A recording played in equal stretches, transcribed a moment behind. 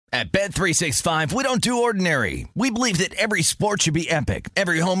At Bet365, we don't do ordinary. We believe that every sport should be epic.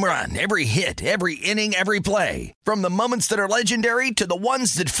 Every home run, every hit, every inning, every play. From the moments that are legendary to the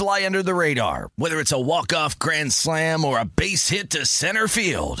ones that fly under the radar. Whether it's a walk-off grand slam or a base hit to center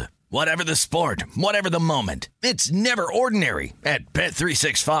field. Whatever the sport, whatever the moment. It's never ordinary at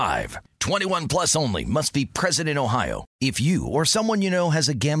Bet365. 21 plus only. Must be present in Ohio. If you or someone you know has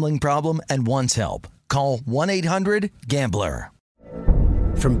a gambling problem and wants help, call 1-800-GAMBLER.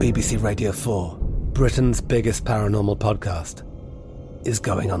 From BBC Radio 4, Britain's biggest paranormal podcast is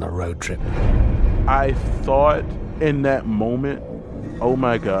going on a road trip. I thought in that moment, oh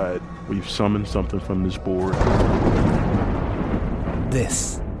my God, we've summoned something from this board.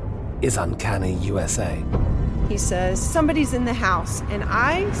 This is Uncanny USA. He says, somebody's in the house, and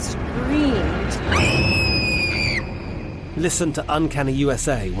I screamed. Listen to Uncanny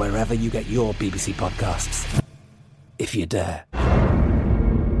USA wherever you get your BBC podcasts, if you dare.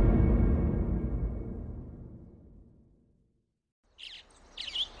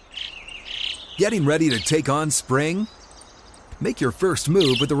 Getting ready to take on spring? Make your first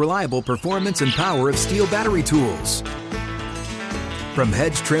move with the reliable performance and power of Steel battery tools. From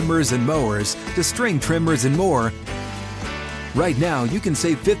hedge trimmers and mowers to string trimmers and more, right now you can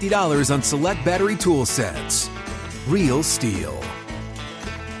save $50 on select battery tool sets. Real Steel.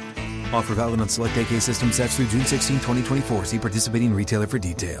 Offer valid on select AK system sets through June 16, 2024. See participating retailer for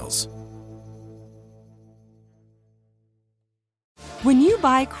details. When you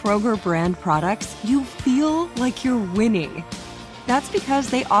buy Kroger brand products, you feel like you're winning. That's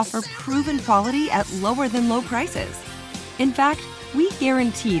because they offer proven quality at lower than low prices. In fact, we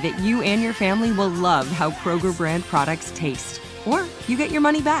guarantee that you and your family will love how Kroger brand products taste, or you get your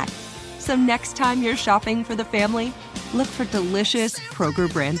money back. So next time you're shopping for the family, look for delicious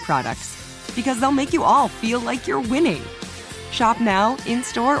Kroger brand products, because they'll make you all feel like you're winning. Shop now,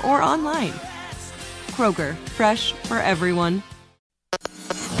 in-store, or online. Kroger, fresh for everyone.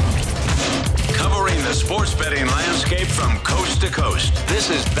 Covering the sports betting landscape from coast to coast. This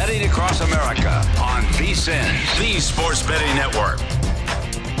is Betting Across America on VSiN, the Sports Betting Network.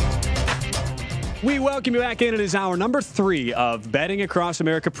 We welcome you back in. It is hour number 3 of Betting Across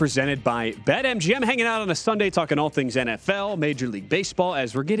America presented by BetMGM. Hanging out on a Sunday talking all things NFL, Major League Baseball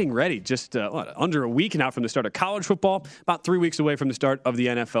as we're getting ready. Just under a week now from the start of college football, about 3 weeks away from the start of the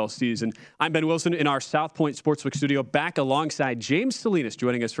NFL season. I'm Ben Wilson in our South Point Sportsbook studio, back alongside James Salinas,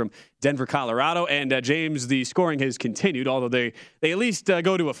 joining us from Denver, Colorado. And James, the scoring has continued, although they at least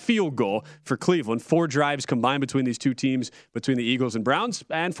go to a field goal for Cleveland. 4 drives combined between these two teams, between the Eagles and Browns,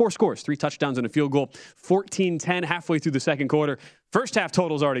 and 4 scores, 3 touchdowns and a field goal. 14-10 halfway through the second quarter. First half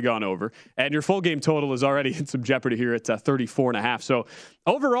total's already gone over, and your full game total is already in some jeopardy here at 34.5. So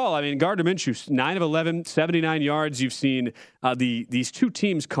overall, I mean, Gardner Minshew, 9 of 11, 79 yards. You've seen these two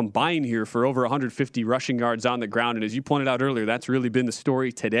teams combine here for over 150 rushing yards on the ground, and as you pointed out earlier, that's really been the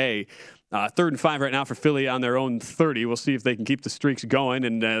story today. 3rd and 5 right now for Philly on their own 30. We'll see if they can keep the streaks going,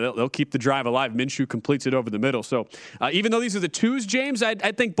 and they'll keep the drive alive. Minshew completes it over the middle. So even though these are the 2s, James, I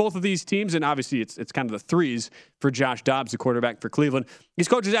think both of these teams, and obviously it's kind of the 3s for Josh Dobbs, the quarterback for Cleveland. These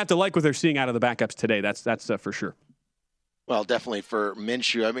coaches have to like what they're seeing out of the backups today. That's for sure. Well, definitely for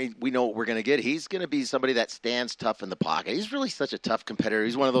Minshew. I mean, we know what we're going to get. He's going to be somebody that stands tough in the pocket. He's really such a tough competitor.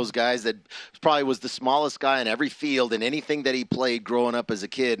 He's one of those guys that probably was the smallest guy in every field in anything that he played growing up as a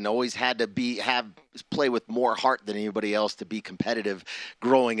kid, and always had to play with more heart than anybody else to be competitive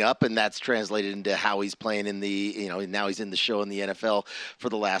growing up, and that's translated into how he's playing in now he's in the show in the NFL for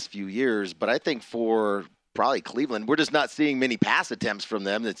the last few years. But I think for probably Cleveland, we're just not seeing many pass attempts from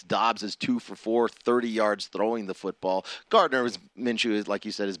them. It's Dobbs is 2 for 4, 30 yards throwing the football. Minshew, like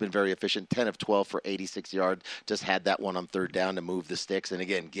you said, has been very efficient, 10 of 12 for 86 yards. Just had that one on 3rd down to move the sticks. And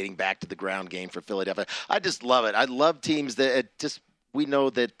again, getting back to the ground game for Philadelphia. I just love it. I love teams that we know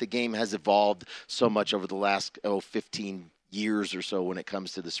that the game has evolved so much over the last 15 years or so when it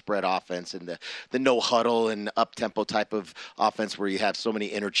comes to the spread offense and the no huddle and up tempo type of offense where you have so many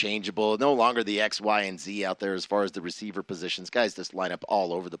interchangeable, no longer the X, Y, and Z out there as far as the receiver positions. Guys just line up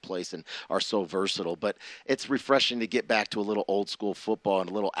all over the place and are so versatile. But it's refreshing to get back to a little old school football and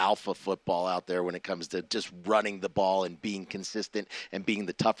a little alpha football out there when it comes to just running the ball and being consistent and being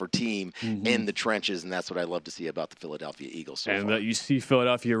the tougher team in the trenches. And that's what I love to see about the Philadelphia Eagles. You see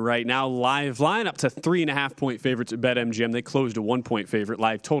Philadelphia right now live line up to 3.5-point favorites at BetMGM. They closed a 1-point favorite.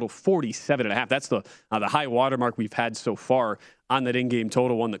 Live total 47.5. That's the high watermark we've had so far on that in-game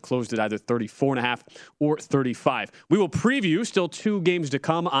total, one that closed at either 34.5 or 35. We will preview still 2 games to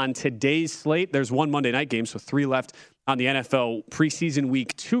come on today's slate. There's 1 Monday night game, so 3 left on the NFL preseason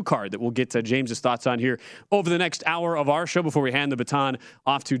week 2 card that we'll get to James's thoughts on here over the next hour of our show before we hand the baton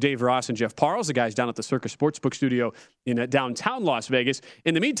off to Dave Ross and Jeff Parles, the guys down at the Circus Sportsbook studio in downtown Las Vegas.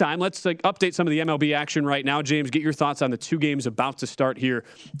 In the meantime, let's update some of the MLB action right now. James, get your thoughts on the 2 games about to start here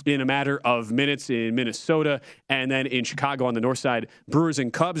in a matter of minutes in Minnesota and then in Chicago on the north side. Brewers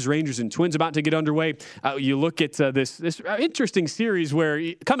and Cubs, Rangers and Twins about to get underway. You look at this interesting series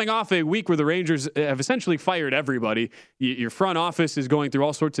where coming off a week where the Rangers have essentially fired everybody. Your front office is going through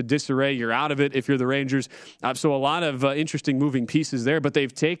all sorts of disarray. You're out of it if you're the Rangers. So a lot of interesting moving pieces there, but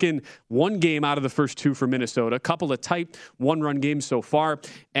they've taken 1 game out of the first 2 for Minnesota, a couple of tight 1-run games so far,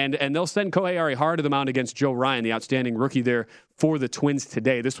 and they'll send Kohei Arihara to the mound against Joe Ryan, the outstanding rookie there for the Twins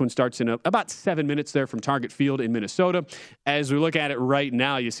today. This one starts in about 7 minutes there from Target Field in Minnesota. As we look at it right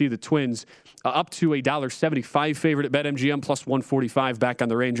now, you see the Twins up to a $1.75 favorite at BetMGM, plus 145 back on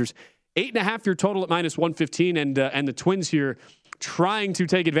the Rangers. 8.5 your total at minus 115, and the Twins here trying to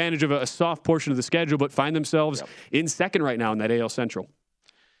take advantage of a soft portion of the schedule, but find themselves in second right now in that AL Central.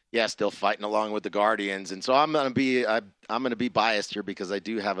 Yeah, still fighting along with the Guardians, and so I'm going to be biased here because I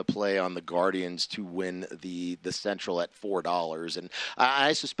do have a play on the Guardians to win the Central at $4, and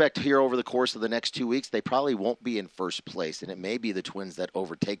I suspect here over the course of the next 2 weeks they probably won't be in first place, and it may be the Twins that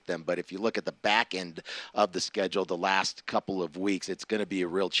overtake them. But if you look at the back end of the schedule, the last couple of weeks, it's going to be a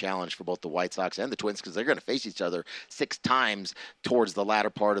real challenge for both the White Sox and the Twins because they're going to face each other 6 times towards the latter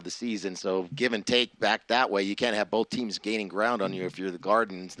part of the season. So give and take back that way. You can't have both teams gaining ground on you if you're the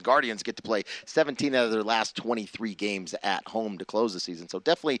Guardians. The Guardians get to play 17 out of their last 23 games at home to close the season. So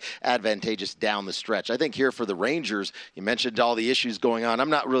definitely advantageous down the stretch. I think here for the Rangers, you mentioned all the issues going on. I'm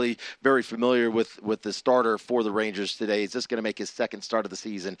not really very familiar with the starter for the Rangers today. He's just going to make his second start of the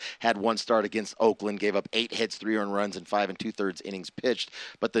season. Had 1 start against Oakland, gave up 8 hits, 3 earned runs, and 5 2/3 innings pitched.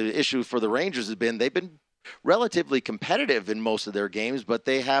 But the issue for the Rangers has been they've been relatively competitive in most of their games, but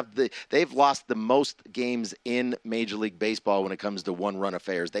they've lost the most games in Major League Baseball when it comes to 1-run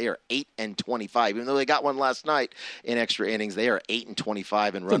affairs. They are 8-25, even though they got one last night in extra innings. They are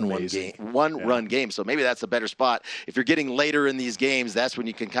 8-25 in run games. So maybe that's a better spot. If you're getting later in these games, that's when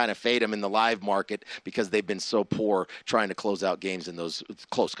you can kind of fade them in the live market because they've been so poor trying to close out games in those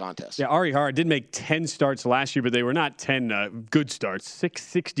close contests. Yeah, Arihara did make 10 starts last year, but they were not 10 good starts.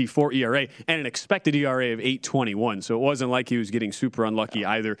 6.64 ERA and an expected ERA of 8.21, so it wasn't like he was getting super unlucky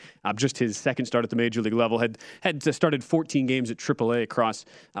either. Just his second start at the Major League level had started 14 games at AAA across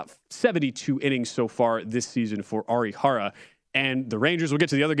 72 innings so far this season for Arihara. And the Rangers, we'll get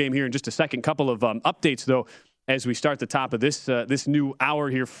to the other game here in just a second. Couple of updates, though, as we start the top of this new hour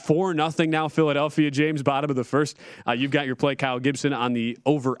here. 4-0 now Philadelphia, James, bottom of the first. You've got your play, Kyle Gibson, on the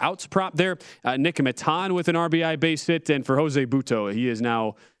over-outs prop there. Nick Maton with an RBI base hit, and for Jose Butto, he is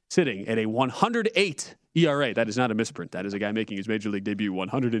now sitting at a 108 ERA. That is not a misprint. That is a guy making his Major League debut.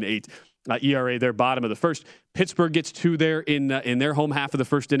 108 ERA there, bottom of the first. Pittsburgh gets 2 there in their home half of the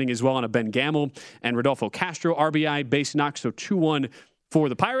first inning as well on a Ben Gamel and Rodolfo Castro RBI base knock. So 2-1 for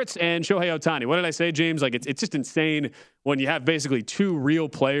the Pirates and Shohei Ohtani. What did I say, James? It's just insane when you have basically 2 real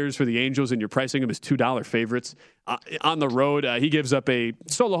players for the Angels and you're pricing them as $2 favorites on the road. He gives up a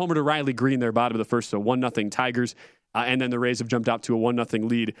solo homer to Riley Green there, bottom of the first. So 1-0 Tigers. And then the Rays have jumped out to a 1-0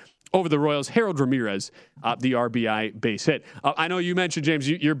 lead over the Royals. Harold Ramirez, the RBI base hit. I know you mentioned, James,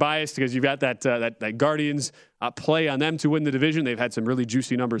 you're biased because you've got that Guardians play on them to win the division. They've had some really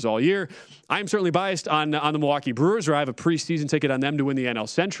juicy numbers all year. I'm certainly biased on the Milwaukee Brewers, where I have a preseason ticket on them to win the NL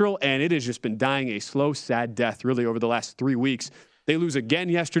Central, and it has just been dying a slow, sad death really over the last 3 weeks. They lose again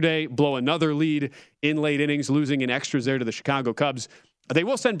yesterday, blow another lead in late innings, losing in extras there to the Chicago Cubs. They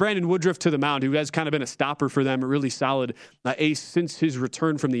will send Brandon Woodruff to the mound, who has kind of been a stopper for them, a really solid ace since his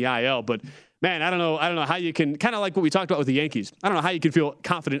return from the IL. But, man, I don't know how you can, kind of like what we talked about with the Yankees, I don't know how you can feel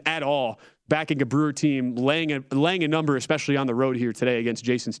confident at all backing a Brewer team, laying a number, especially on the road here today against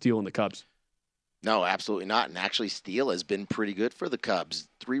Jason Steele and the Cubs. No, absolutely not. And actually, Steele has been pretty good for the Cubs.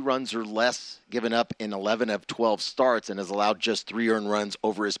 3 runs or less given up in 11 of 12 starts and has allowed just 3 earned runs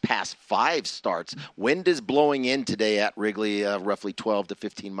over his past 5 starts. Wind is blowing in today at Wrigley, roughly 12 to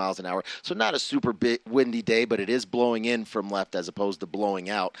 15 miles an hour. So not a super windy day, but it is blowing in from left as opposed to blowing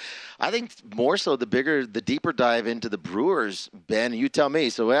out. I think more so the deeper dive into the Brewers, Ben, you tell me.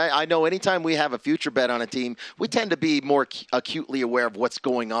 So I know anytime we have a future bet on a team, we tend to be more acutely aware of what's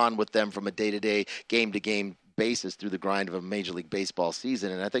going on with them from a day-to-day, game-to-game basis through the grind of a Major League Baseball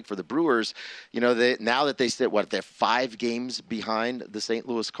season. And I think for the Brewers, now that they sit, they're 5 games behind the St.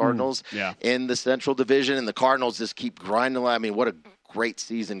 Louis Cardinals in the Central Division, and the Cardinals just keep grinding. I mean, what a great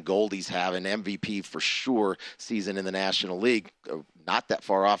season Goldie's having, MVP for sure season in the National League. not that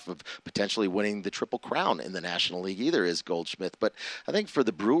far off of potentially winning the Triple Crown in the National League either, is Goldschmidt. But I think for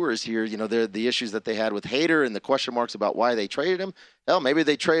the Brewers here, the issues that they had with Hader and the question marks about why they traded him, hell, maybe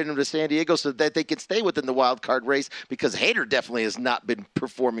they traded him to San Diego so that they could stay within the wild card race, because Hader definitely has not been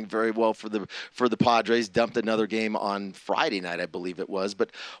performing very well for the Padres. Dumped another game on Friday night, I believe it was.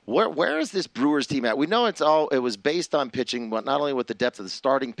 But where is this Brewers team at? We know it was based on pitching, but not only with the depth of the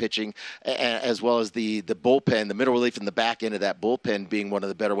starting pitching, as well as the bullpen, the middle relief and the back end of that bullpen being one of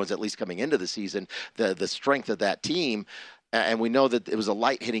the better ones, at least coming into the season, the strength of that team. And we know that it was a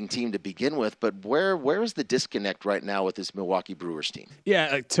light-hitting team to begin with, but where is the disconnect right now with this Milwaukee Brewers team?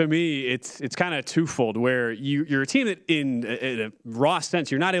 Yeah, to me, it's kind of twofold, where you're a team that, in a raw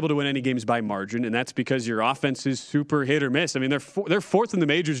sense, you're not able to win any games by margin, and that's because your offense is super hit or miss. I mean, they're fourth in the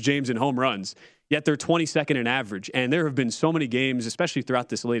majors, James, in home runs, yet they're 22nd in average. And there have been so many games, especially throughout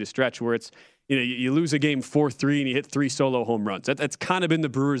this latest stretch, where it's, you lose a game 4-3 and you hit 3 solo home runs. That's kind of been the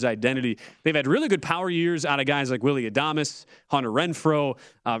Brewers' identity. They've had really good power years out of guys like Willy Adames, Hunter Renfroe,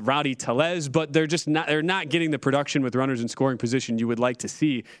 Rowdy Tellez, but they're not getting the production with runners in scoring position you would like to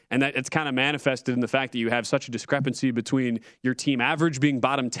see. And that it's kind of manifested in the fact that you have such a discrepancy between your team average being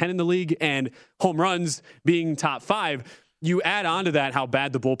bottom 10 in the league and home runs being top 5. You add on to that how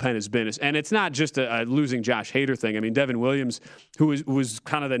bad the bullpen has been. And it's not just a losing Josh Hader thing. I mean, Devin Williams, who was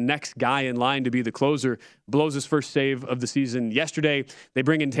kind of the next guy in line to be the closer, blows his first save of the season yesterday. They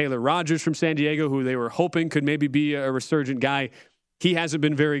bring in Taylor Rogers from San Diego, who they were hoping could maybe be a resurgent guy. He hasn't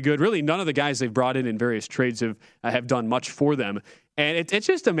been very good. Really, none of the guys they've brought in various trades have done much for them. And it's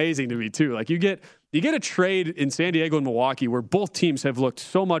just amazing to me, too. Like, you get a trade in San Diego and Milwaukee where both teams have looked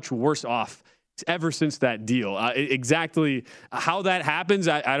so much worse off ever since that deal. Exactly how that happens,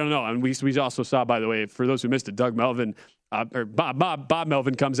 I don't know. And we also saw, by the way, for those who missed it, Doug Melvin or Bob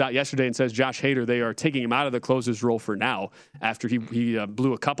Melvin comes out yesterday and says Josh Hader, they are taking him out of the closer's role for now after he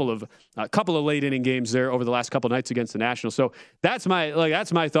blew a couple of late inning games there over the last couple of nights against the Nationals. So that's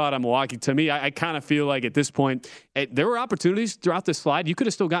my thought on Milwaukee. To me, I kind of feel like at this point there were opportunities throughout this slide. You could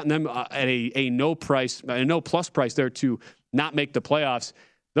have still gotten them at a no plus price there to not make the playoffs.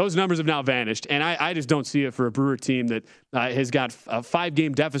 Those numbers have now vanished, and I just don't see it for a Brewer team that has got a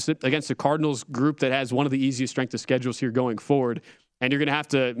 5-game deficit against the Cardinals group that has one of the easiest strength of schedules here going forward. And you're going to have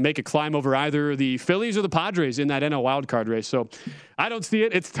to make a climb over either the Phillies or the Padres in that NL wildcard race. So I don't see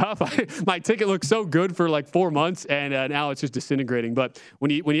it. It's tough. My ticket looked so good for like 4 months, and now it's just disintegrating. But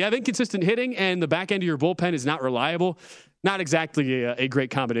when you have inconsistent hitting and the back end of your bullpen is not reliable, not exactly a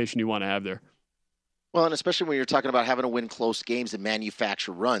great combination you want to have there. Well, and especially when you're talking about having to win close games and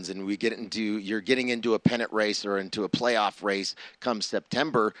manufacture runs, and you're getting into a pennant race or into a playoff race come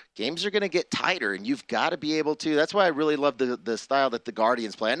September, games are going to get tighter, and you've got to be able to. That's why I really love the style that the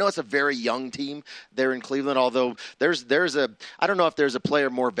Guardians play. I know it's a very young team there in Cleveland, although I don't know if there's a player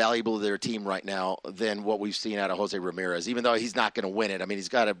more valuable to their team right now than what we've seen out of Jose Ramirez, even though he's not going to win it. I mean, he's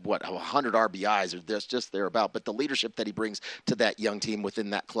got 100 RBIs or just thereabout, but the leadership that he brings to that young team within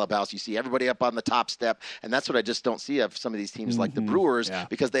that clubhouse, you see everybody up on the top step, and that's what I just don't see of some of these teams like the Brewers,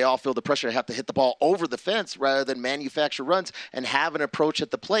 because they all feel the pressure to have to hit the ball over the fence rather than manufacture runs and have an approach at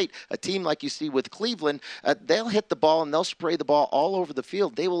the plate. A team like you see with Cleveland, they'll hit the ball and they'll spray the ball all over the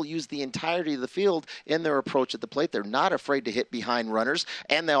field. They will use the entirety of the field in their approach at the plate. They're not afraid to hit behind runners,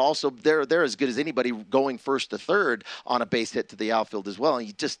 and they're as good as anybody going first to third on a base hit to the outfield as well. And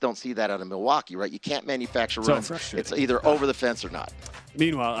you just don't see that out of Milwaukee, right? You can't manufacture runs. It's either over the fence or not.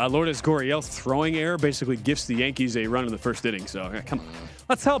 Meanwhile, Lourdes Gurriel throwing error basically gifts the Yankees a run in the first inning. So come on,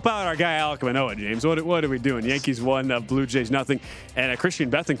 let's help out our guy Alek Manoah, James. What are we doing? Yankees 1, Blue Jays nothing, and Christian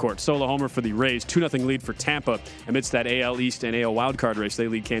Bethancourt solo homer for the Rays. 2-0 lead for Tampa amidst that AL East and AL wildcard race. They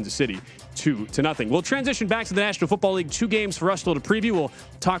lead Kansas City 2-0. We'll transition back to the National Football League. 2 games for us still to preview. We'll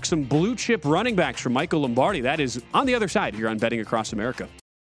talk some blue chip running backs from Michael Lombardi. That is on the other side here on Betting Across America.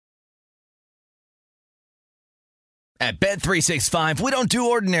 At Bet365, we don't do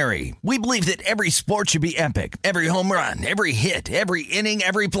ordinary. We believe that every sport should be epic. Every home run, every hit, every inning,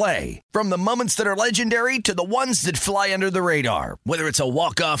 every play. From the moments that are legendary to the ones that fly under the radar. Whether it's a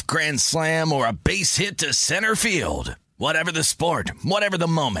walk-off grand slam or a base hit to center field. Whatever the sport, whatever the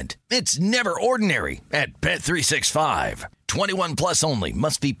moment. It's never ordinary at Bet365. 21 plus only.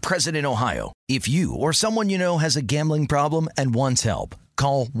 Must be present in Ohio. If you or someone you know has a gambling problem and wants help,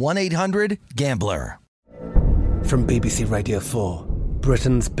 call 1-800-GAMBLER. From BBC Radio 4,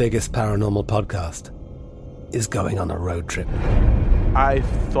 Britain's biggest paranormal podcast is going on a road trip. I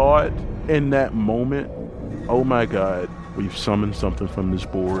thought in that moment, oh my God, we've summoned something from this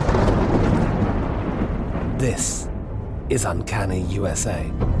board. This is Uncanny USA.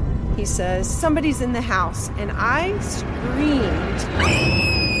 He says, somebody's in the house, and I screamed.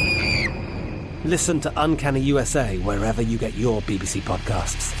 Listen to Uncanny USA wherever you get your BBC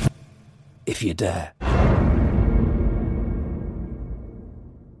podcasts, if you dare.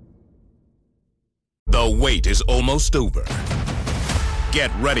 The wait is almost over. Get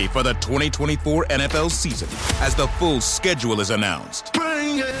ready for the 2024 NFL season as the full schedule is announced.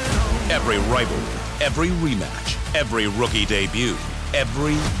 Every rivalry, every rematch, every rookie debut,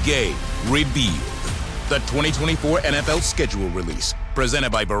 every game revealed. The 2024 NFL schedule release,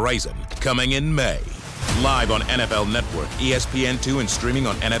 presented by Verizon, coming in May. Live on NFL Network, ESPN2, and streaming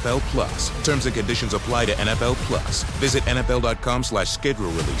on NFL Plus. Terms and conditions apply to NFL Plus. Visit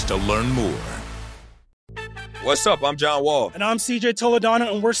NFL.com/schedule release to learn more. What's up? I'm John Wall. And I'm CJ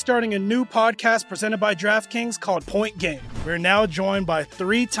Toledano, and we're starting a new podcast presented by DraftKings called Point Game. We're now joined by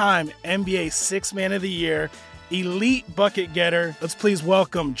three-time NBA Sixth Man of the Year, elite bucket getter. Let's please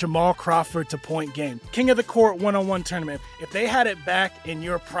welcome Jamal Crawford to Point Game. King of the Court one-on-one tournament. If they had it back in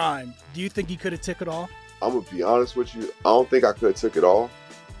your prime, do you think you could have took it all? I'm going to be honest with you. I don't think I could have took it all,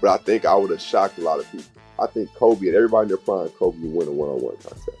 but I think I would have shocked a lot of people. I think Kobe and everybody in their prime, Kobe would win a one-on-one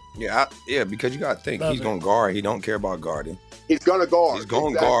contest. Yeah, because you got to think. He's going to guard. He don't care about guarding. He's going to guard. He's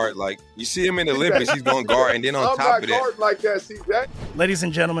going to guard. Like, you see him in the Olympics, he's going to guard. And then on top of that. I'm not guarding like that, CJ. Ladies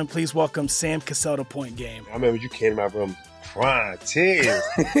and gentlemen, please welcome Sam Cassell to Point Game. I remember you came out from prime 10.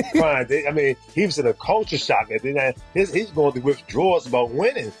 I mean, he was in a culture shock. And then he's going through withdrawals about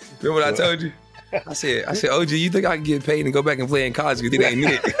winning. Remember what I told you? I said, OG, you think I can get paid and go back and play in college because it ain't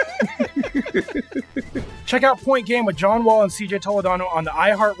it? Check out Point Game with John Wall and CJ Toledano on the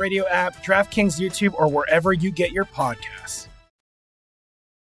iHeartRadio app, DraftKings YouTube, or wherever you get your podcasts.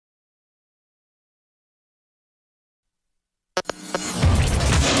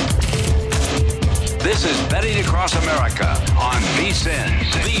 This is Betting Across America on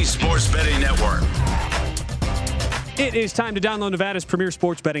VSiN, the Sports Betting Network. It is time to download Nevada's premier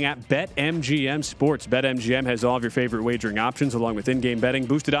sports betting app, BetMGM Sports. BetMGM has all of your favorite wagering options, along with in-game betting,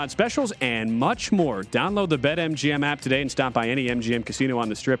 boosted odds specials, and much more. Download the BetMGM app today and stop by any MGM casino on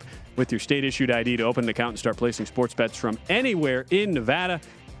the Strip with your state-issued ID to open an account and start placing sports bets from anywhere in Nevada.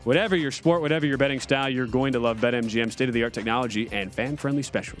 Whatever your sport, whatever your betting style, you're going to love BetMGM state-of-the-art technology and fan-friendly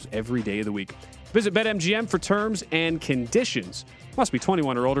specials every day of the week. Visit BetMGM for terms and conditions. Must be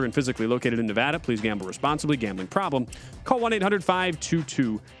 21 or older and physically located in Nevada. Please gamble responsibly. Gambling problem? Call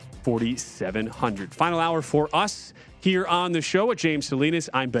 1-800-522-4700. Final hour for us here on the show with James Salinas.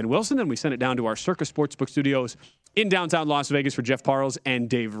 I'm Ben Wilson, and we send it down to our Circa Sportsbook studios in downtown Las Vegas for Jeff Parles and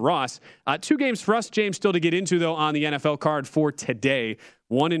Dave Ross. 2 games for us, James, still to get into, though, on the NFL card for today.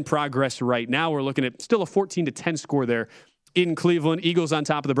 One in progress right now. We're looking at still a 14-10 score there in Cleveland. Eagles on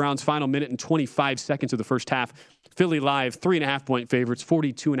top of the Browns. Final minute and 25 seconds of the first half. Philly live, 3.5-point favorites,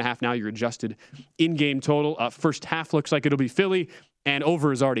 42.5 now your adjusted in-game total. First half looks like it'll be Philly, and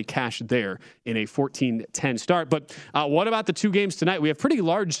over is already cashed there in a 14-10 start. But what about the 2 games tonight? We have pretty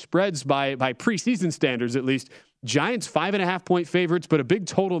large spreads by preseason standards, at least. Giants 5.5-point favorites, but a big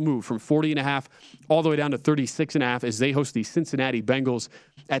total move from 40.5 all the way down to 36.5 as they host the Cincinnati Bengals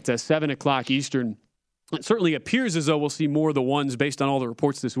at 7 o'clock Eastern. It certainly appears as though we'll see more of the ones based on all the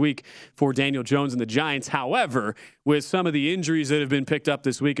reports this week for Daniel Jones and the Giants. However, with some of the injuries that have been picked up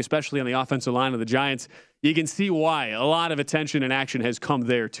this week, especially on the offensive line of the Giants, you can see why a lot of attention and action has come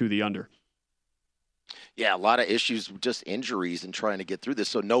there to the under. Yeah, a lot of issues, just injuries and trying to get through this.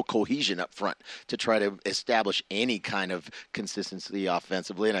 So no cohesion up front to try to establish any kind of consistency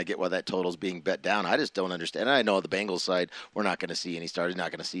offensively. And I get why that total's being bet down. I just don't understand. And I know on the Bengals side, we're not going to see any starters.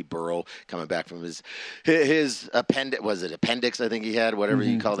 Not going to see Burrow coming back from his appendix, I think he had, whatever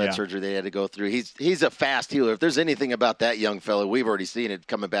you call that surgery they had to go through. He's a fast healer. If there's anything about that young fellow, we've already seen it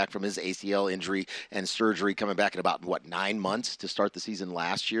coming back from his ACL injury and surgery, coming back in about, 9 months to start the season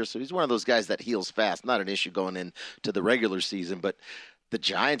last year. So he's one of those guys that heals fast. Not an issue going into the regular season, but the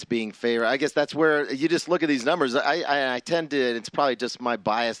Giants being favored, I guess that's where you just look at these numbers. I tend to, it's probably just my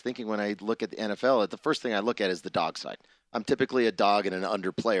bias thinking when I look at the NFL, the first thing I look at is the dog side. I'm typically a dog and an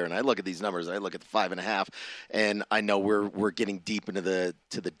under player, and I look at these numbers. I look at the 5.5, and I know we're getting deep into the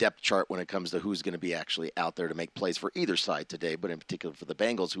depth chart when it comes to who's going to be actually out there to make plays for either side today, but in particular for the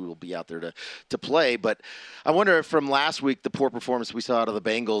Bengals, who will be out there to play. But I wonder if from last week, the poor performance we saw out of the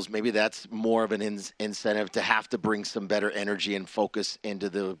Bengals, maybe that's more of an incentive to have to bring some better energy and focus into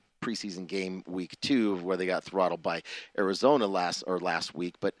the preseason game week 2, where they got throttled by Arizona last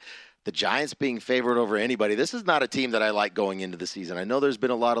week. But the Giants being favored over anybody, this is not a team that I like going into the season. I know there's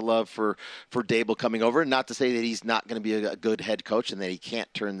been a lot of love for Dable coming over, not to say that he's not going to be a good head coach and that he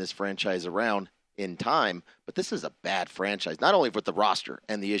can't turn this franchise around. in time, but this is a bad franchise, not only with the roster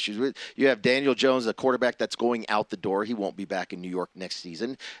and the issues. You have Daniel Jones, a quarterback that's going out the door. He won't be back in New York next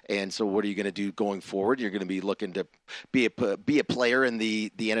season. And so what are you going to do going forward? You're going to be looking to be a player in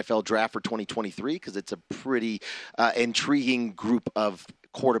the NFL draft for 2023 because it's a pretty intriguing group of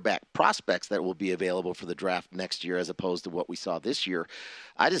quarterback prospects that will be available for the draft next year as opposed to what we saw this year.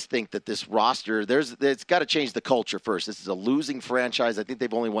 I just think that this roster, it's got to change the culture first. This is a losing franchise. I think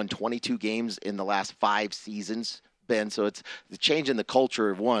they've only won 22 games in the last 5 seasons, Ben. So it's the change in the culture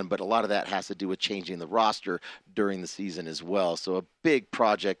of one, but a lot of that has to do with changing the roster during the season as well. So a big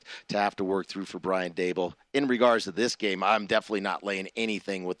project to have to work through for Brian Daboll. In regards to this game, I'm definitely not laying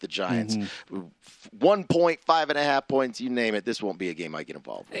anything with the Giants. 1 point, 5.5 points, you name it. This won't be a game I get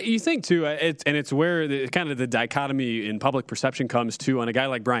involved with. You think, too, it's where the dichotomy in public perception comes, too, on a guy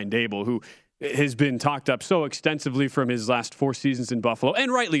like Brian Daboll, who has been talked up so extensively from his last 4 seasons in Buffalo,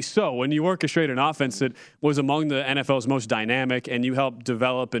 and rightly so. When you orchestrate an offense that was among the NFL's most dynamic, and you help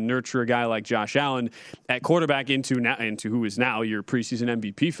develop and nurture a guy like Josh Allen at quarterback into who is now your preseason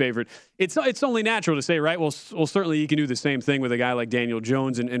MVP favorite, it's only natural to say, right, well, certainly you can do the same thing with a guy like Daniel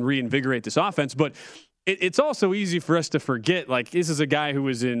Jones and reinvigorate this offense, but it's also easy for us to forget, like, this is a guy who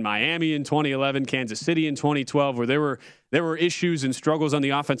was in Miami in 2011, Kansas City in 2012, where there were issues and struggles on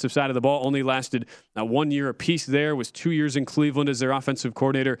the offensive side of the ball. Only lasted 1 year apiece there, was 2 years in Cleveland as their offensive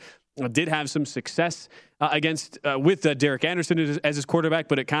coordinator. Did have some success with Derek Anderson as his quarterback,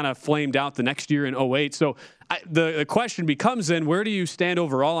 but it kind of flamed out the next year in 2008. So the question becomes then, where do you stand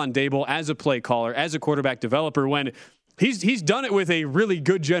overall on Daboll as a play caller, as a quarterback developer, when He's done it with a really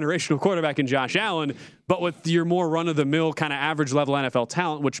good generational quarterback in Josh Allen, but with your more run-of-the-mill kind of average-level NFL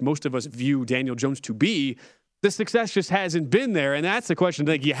talent, which most of us view Daniel Jones to be, the success just hasn't been there, and that's the question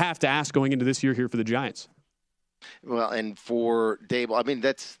that you have to ask going into this year here for the Giants. Well, and for Daboll, I mean,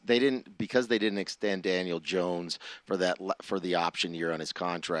 because they didn't extend Daniel Jones for the option year on his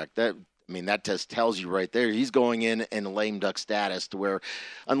contract. That just tells you right there, he's going in lame duck status to where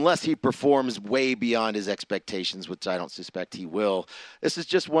unless he performs way beyond his expectations, which I don't suspect he will, this is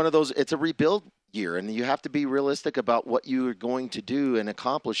just one of those, it's a rebuild year, and you have to be realistic about what you are going to do and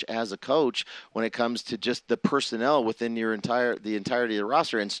accomplish as a coach when it comes to just the personnel within the entirety of the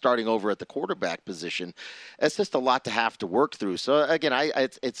roster and starting over at the quarterback position. It's just a lot to have to work through. So again,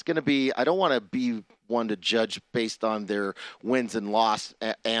 it's going to be, I don't want to be one to judge based on their wins and loss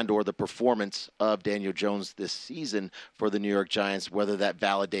and or the performance of Daniel Jones this season for the New York Giants, whether that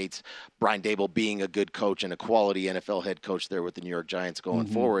validates Brian Daboll being a good coach and a quality NFL head coach there with the New York Giants going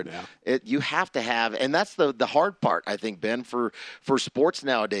forward. Yeah. You have to have, and that's the hard part, I think, Ben, for sports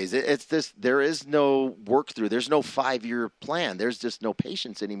nowadays. It's this, there is no work through. There's no 5-year plan. There's just no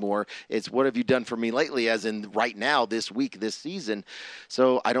patience anymore. It's what have you done for me lately, as in right now, this week, this season.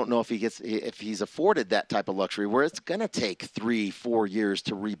 So I don't know if he's afforded that type of luxury where it's going to take 3-4 years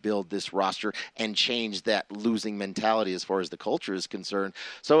to rebuild this roster and change that losing mentality as far as the culture is concerned.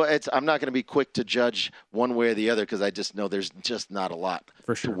 So I'm not going to be quick to judge one way or the other because I just know there's just not a lot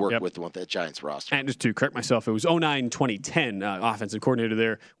to work with that Giants roster. And just to correct myself, it was 2009-2010 offensive coordinator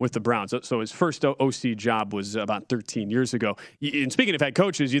there with the Browns. So his first OC job was about 13 years ago. And speaking of head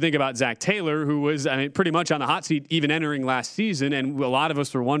coaches, you think about Zach Taylor, who was pretty much on the hot seat even entering last season, and a lot of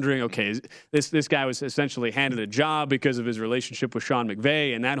us were wondering, okay, this guy was essentially handed a job because of his relationship with Sean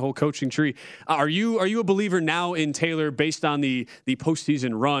McVay and that whole coaching tree. Are you a believer now in Taylor based on the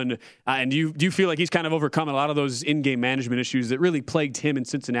postseason run? And do you feel like he's kind of overcome a lot of those in-game management issues that really plagued him in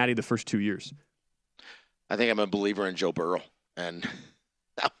Cincinnati the first 2 years? I think I'm a believer in Joe Burrow. And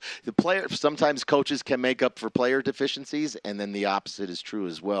the player, sometimes coaches can make up for player deficiencies, and then the opposite is true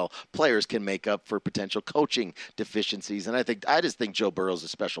as well. Players can make up for potential coaching deficiencies, and I just think Joe Burrow's a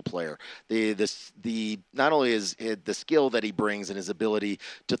special player. The not only is the skill that he brings and his ability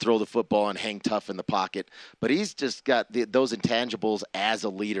to throw the football and hang tough in the pocket, but he's just got those intangibles as a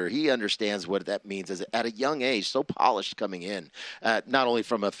leader. He understands what that means at a young age, so polished coming in, not only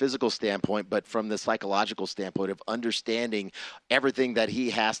from a physical standpoint, but from the psychological standpoint of understanding everything that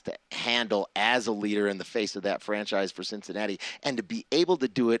he has to handle as a leader in the face of that franchise for Cincinnati, and to be able to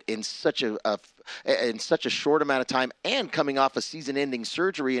do it in such a short amount of time, and coming off a season-ending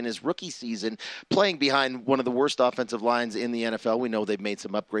surgery in his rookie season, playing behind one of the worst offensive lines in the NFL. We know they've made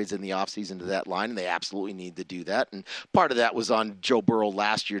some upgrades in the offseason to that line, and they absolutely need to do that. And part of that was on Joe Burrow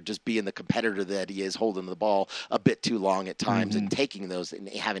last year, just being the competitor that he is, holding the ball a bit too long at times and taking those and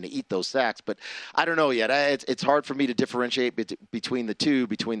having to eat those sacks. But I don't know yet. It's hard for me to differentiate between the two,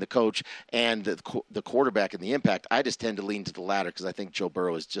 between the coach and the quarterback and the impact. I just tend to lean to the latter because I think Joe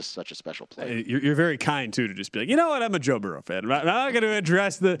Burrow is just such a special player. you're very kind, too, to just be like, you know what, I'm a Joe Burrow fan. I'm not going to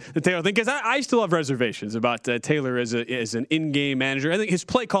address the Taylor thing because I still have reservations about Taylor as an in-game manager. I think his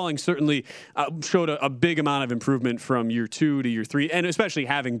play calling certainly showed a big amount of improvement from year 2 to year 3, and especially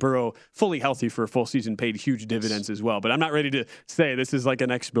having Burrow fully healthy for a full season paid huge dividends as well. But I'm not ready to say this is like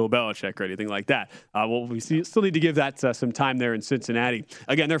an ex-Bill Belichick or anything like that. We still need to give that some time there in Cincinnati.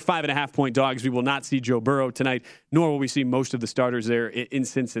 Again, they're 5.5-point dogs. We will not see Joe Burrow tonight, nor will we see most of the starters there in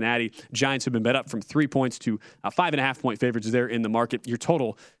Cincinnati. Giants have been bet up from 3 points to 5.5-point favorites there in the market. Your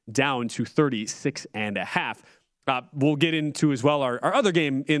total down to 36.5. We'll get into as well our other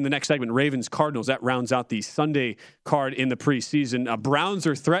game in the next segment, Ravens-Cardinals. That rounds out the Sunday card in the preseason. Browns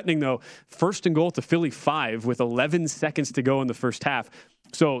are threatening, though, 1st and goal at the Philly 5 with 11 seconds to go in the first half.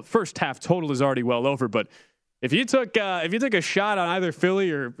 So first half total is already well over, but if you took a shot on either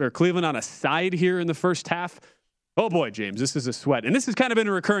Philly or Cleveland on a side here in the first half, oh boy, James, this is a sweat. And this has kind of been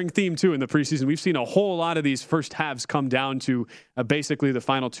a recurring theme, too, in the preseason. We've seen a whole lot of these first halves come down to basically the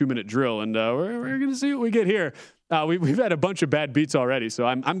final 2-minute drill, and we're going to see what we get here. We've had a bunch of bad beats already, so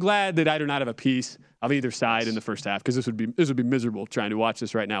I'm glad that I do not have a piece of either side in the first half because this would be miserable trying to watch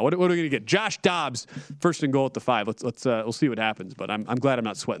this right now. What are we going to get? Josh Dobbs, 1st and goal at the 5. We'll see what happens, but I'm glad I'm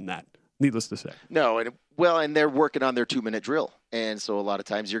not sweating that. Needless to say. No, and they're working on their 2-minute drill. And so a lot of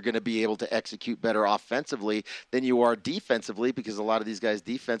times you're going to be able to execute better offensively than you are defensively because a lot of these guys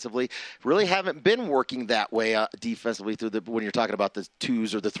defensively really haven't been working that way defensively when you're talking about the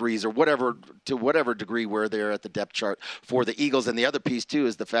 2s or the 3s or whatever, to whatever degree where they're at the depth chart for the Eagles. And the other piece, too,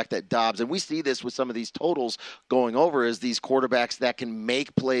 is the fact that Dobbs, and we see this with some of these totals going over, is these quarterbacks that can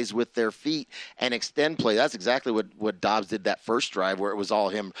make plays with their feet and extend play. That's exactly what Dobbs did that first drive where it was all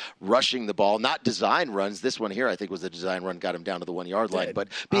him rushing the ball, not design runs. This one here, I think, was a design run, got him down to the 1-yard line. But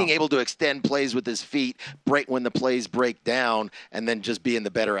being able to extend plays with his feet, break when the plays break down, and then just being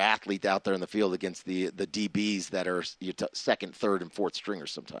the better athlete out there in the field against the DBs that are second, third, and fourth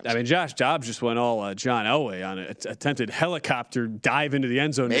stringers sometimes. I mean, Josh Dobbs just went all John Elway on an attempted helicopter dive into the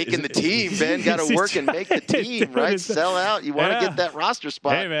end zone. Making the team, Ben. Got to work and make the team, right? Sell out. You want to get that roster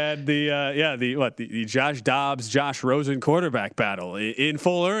spot. Hey, man, the Josh Dobbs, Josh Rosen quarterback battle in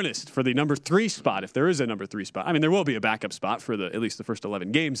full earnest for the number 3 spot, if there is a number 3 spot. I mean, there will be a backup spot for at least the first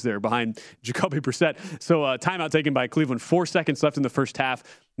 11 games there behind Jacoby Brissett. So timeout taken by Cleveland. 4 seconds left in the first half.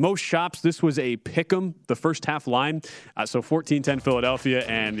 Most shops, this was a pick'em, the first half line. So 14-10 Philadelphia.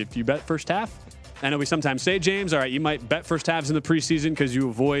 And if you bet first half, I know we sometimes say, James, all right, you might bet first halves in the preseason because you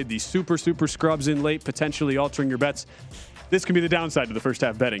avoid the super scrubs in late, potentially altering your bets. This can be the downside to the first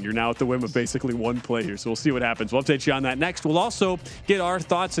half betting. You're now at the whim of basically one play here, so we'll see what happens. We'll update you on that next. We'll also get our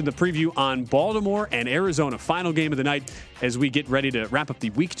thoughts in the preview on Baltimore and Arizona, final game of the night, as we get ready to wrap up the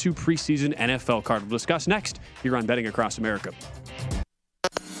Week 2 preseason NFL card. We'll discuss next here on Betting Across America.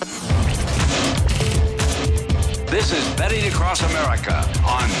 This is Betting Across America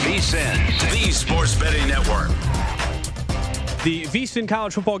on VSiN, the Sports Betting Network. The VSiN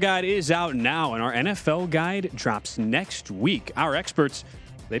College Football Guide is out now, and our NFL Guide drops next week. Our experts,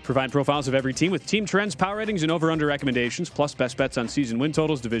 they provide profiles of every team with team trends, power ratings, and over-under recommendations, plus best bets on season win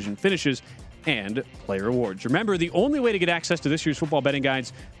totals, division finishes, and player awards. Remember, the only way to get access to this year's football betting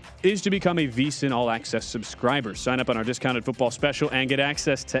guides is to become a VSiN All Access subscriber. Sign up on our discounted football special and get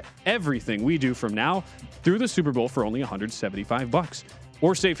access to everything we do from now through the Super Bowl for only $175.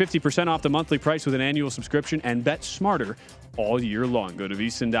 Or save 50% off the monthly price with an annual subscription and bet smarter all year long. Go to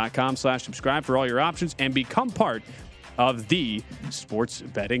vsin.com/subscribe for all your options and become part of the Sports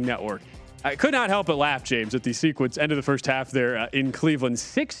Betting Network. I could not help but laugh, James, at the sequence end of the first half there in Cleveland.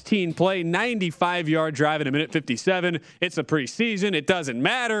 16-play, 95-yard drive in a minute 57. It's a preseason. It doesn't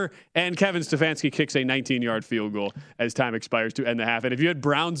matter. And Kevin Stefanski kicks a 19-yard field goal as time expires to end the half. And if you had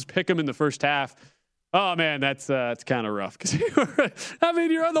Browns pick him in the first half, oh, man, that's kind of rough. Because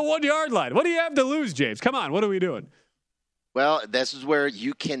you're on the 1-yard line. What do you have to lose, James? Come on, what are we doing? Well, this is where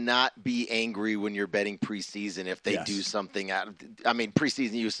you cannot be angry when you're betting preseason if they do something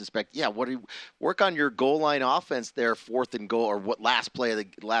preseason you suspect, work on your goal line offense there, 4th and goal, or what last play of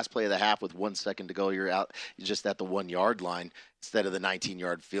the half with 1 second to go, you're just at the 1-yard line instead of the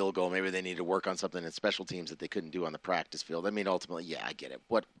 19-yard field goal. Maybe they need to work on something in special teams that they couldn't do on the practice field. I mean, ultimately, I get it.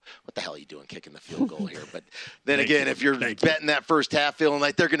 What the hell are you doing kicking the field goal here? But then again, if you're betting that first half feeling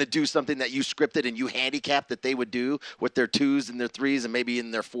like they're going to do something that you scripted and you handicapped that they would do with their 2s and their 3s and maybe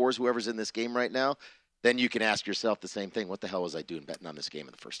in their 4s, whoever's in this game right now, then you can ask yourself the same thing. What the hell was I doing betting on this game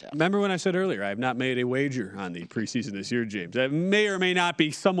in the first half? Remember when I said earlier, I have not made a wager on the preseason this year, James. That may or may not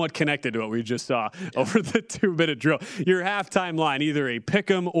be somewhat connected to what we just saw over the 2-minute drill. Your halftime line, either a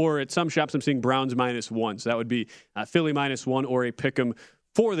pick'em or at some shops I'm seeing Browns -1. So that would be Philly -1 or a pick'em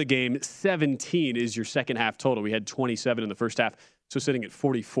for the game. 17 is your second half total. We had 27 in the first half, so sitting at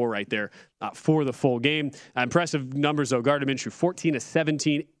 44 right there for the full game. Impressive numbers, though. Gardner Minshew, 14 of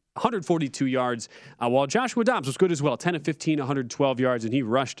 17, 142 yards, while Joshua Dobbs was good as well, 10 of 15, 112 yards, and he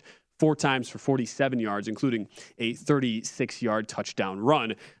rushed 4 times for 47 yards, including a 36-yard touchdown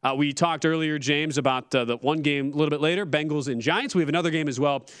run. We talked earlier, James, about the one game a little bit later, Bengals and Giants. We have another game as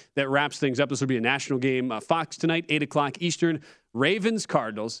well that wraps things up. This will be a national game. Fox tonight, 8 o'clock Eastern. Ravens,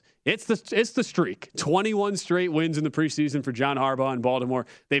 Cardinals. It's the streak. 21 straight wins in the preseason for John Harbaugh in Baltimore.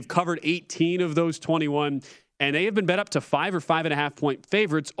 They've covered 18 of those 21, and they have been bet up to 5 or 5.5 point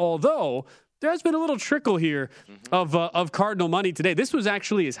favorites, although there has been a little trickle here of Cardinal money today. This was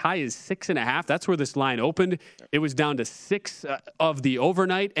actually as high as 6.5. That's where this line opened. It was down to 6 of the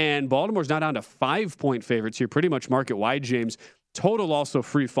overnight, and Baltimore's now down to 5-point favorites here, pretty much market wide, James. Total also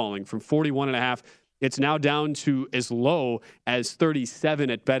free falling from 41.5. It's now down to as low as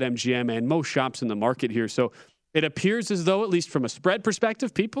 37 at BetMGM and most shops in the market here. So it appears as though, at least from a spread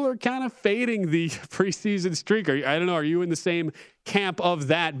perspective, people are kind of fading the preseason streak. I don't know. Are you in the same camp of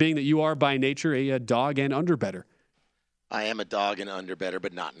that, being that you are by nature a dog and under better? I am a dog and under better,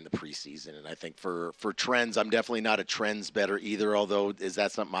 but not in the preseason. And I think for trends, I'm definitely not a trends better either, although is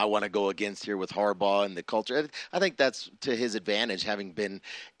that something I want to go against here with Harbaugh and the culture? I think that's to his advantage, having been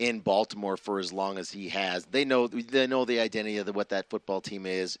in Baltimore for as long as he has. They know the identity of what that football team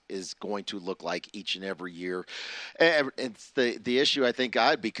is going to look like each and every year. It's the issue I think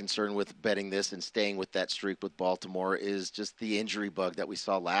I'd be concerned with betting this and staying with that streak with Baltimore is just the injury bug that we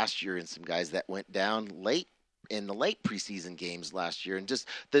saw last year and some guys that went down in the late preseason games last year, and just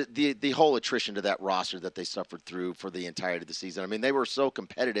the whole attrition to that roster that they suffered through for the entirety of the season. I mean, they were so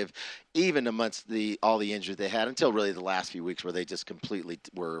competitive even amongst all the injuries they had until really the last few weeks where they just completely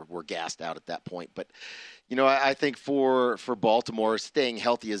were gassed out at that point. But I think for Baltimore, staying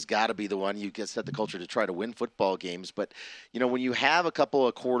healthy has got to be the one. You get set the culture to try to win football games. But, when you have a couple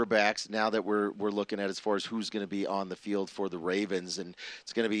of quarterbacks now that we're looking at as far as who's going to be on the field for the Ravens, and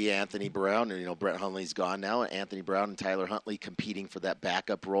it's going to be Anthony Brown, and, Brett Hundley's gone now. Anthony Brown and Tyler Huntley competing for that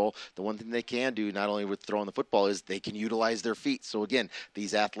backup role. The one thing they can do, not only with throwing the football, is they can utilize their feet. So, again,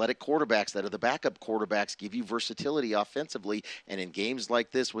 these athletic quarterbacks that are the backup quarterbacks give you versatility offensively. And in games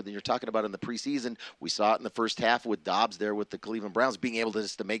like this, when you're talking about in the preseason, we saw it in the first half with Dobbs there with the Cleveland Browns, being able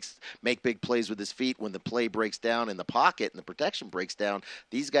to make big plays with his feet. When the play breaks down in the pocket and the protection breaks down,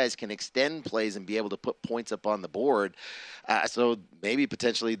 these guys can extend plays and be able to put points up on the board. So maybe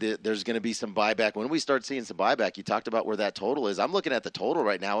potentially there's going to be some buyback. When we start seeing some buyback, you talked about where that total is. I'm looking at the total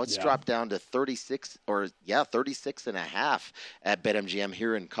right now. It's dropped down to 36.5 at BetMGM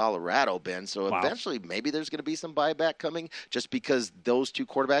here in Colorado, Ben. So eventually maybe there's going to be some buyback coming just because those two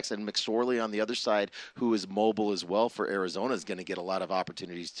quarterbacks and McSorley on the other side, who is mobile as well for Arizona, is going to get a lot of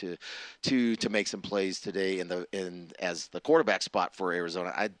opportunities to make some plays today as the quarterback spot for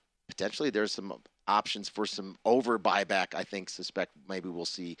Arizona. Potentially there's some options for some over buyback. Suspect maybe we'll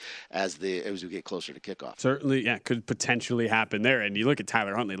see as we get closer to kickoff. Certainly, could potentially happen there. And you look at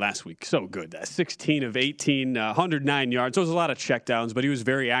Tyler Huntley last week, so good. 16 of 18, 109 yards. So it was a lot of checkdowns, but he was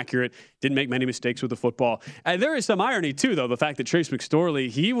very accurate. Didn't make many mistakes with the football. And there is some irony too, though, the fact that Trace McSorley,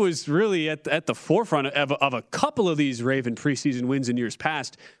 he was really at the forefront of a couple of these Raven preseason wins in years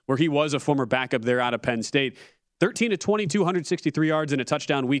past, where he was a former backup there out of Penn State. 13 of 22, 163 yards and a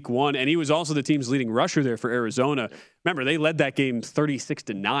touchdown week 1, and he was also the team's leading rusher there for Arizona. Remember, they led that game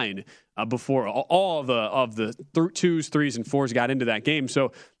 36-9 before all of the 2s, 3s, and 4s got into that game.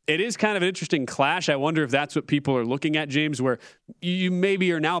 So it is kind of an interesting clash. I wonder if that's what people are looking at, James, where you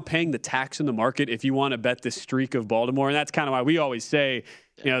maybe are now paying the tax in the market if you want to bet this streak of Baltimore. And that's kind of why we always say,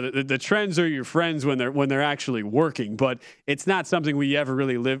 the trends are your friends when they're actually working, but it's not something we ever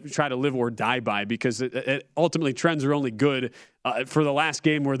really try to live or die by, because ultimately trends are only good for the last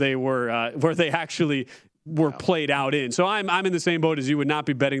game where they actually were played out in. So I'm in the same boat as you. Would not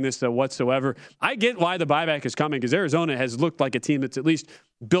be betting this whatsoever. I get why the buyback is coming, because Arizona has looked like a team that's at least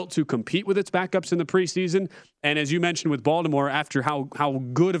built to compete with its backups in the preseason. And as you mentioned with Baltimore, after how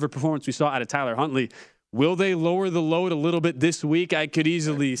good of a performance we saw out of Tyler Huntley, will they lower the load a little bit this week? I could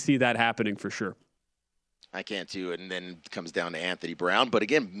easily see that happening for sure. I can too, and then it comes down to Anthony Brown. But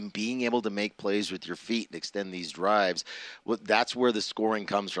again, being able to make plays with your feet and extend these drives, that's where the scoring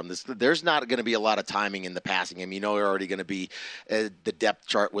comes from. There's not going to be a lot of timing in the passing game. You're already going to be the depth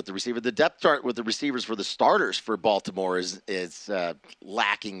chart with the receiver. The depth chart with the receivers for the starters for Baltimore is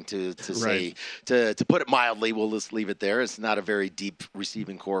lacking to say, to put it mildly. We'll just leave it there. It's not a very deep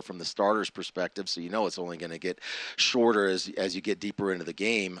receiving core from the starters' perspective, so it's only going to get shorter as you get deeper into the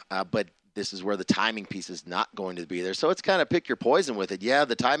game. But this is where the timing piece is not going to be there. So it's kind of pick your poison with it. Yeah,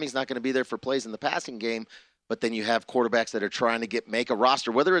 the timing's not going to be there for plays in the passing game, but then you have quarterbacks that are trying to make a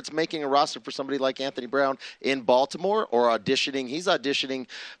roster, whether it's making a roster for somebody like Anthony Brown in Baltimore or auditioning. He's auditioning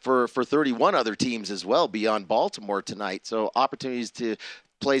for 31 other teams as well beyond Baltimore tonight. So opportunities to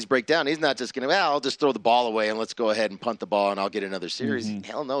plays break down. He's not just going to, I'll just throw the ball away and let's go ahead and punt the ball and I'll get another series.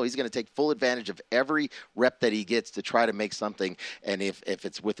 Hell no, he's going to take full advantage of every rep that he gets to try to make something, and if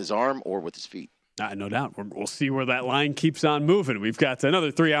it's with his arm or with his feet. No doubt. We'll see where that line keeps on moving. We've got another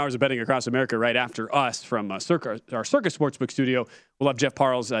 3 hours of Betting Across America right after us from our Circa Sportsbook studio. We'll have Jeff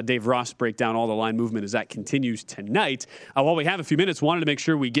Parles, Dave Ross break down all the line movement as that continues tonight. While we have a few minutes, wanted to make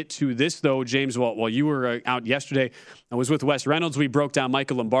sure we get to this, though, James. While you were out yesterday, I was with Wes Reynolds. We broke down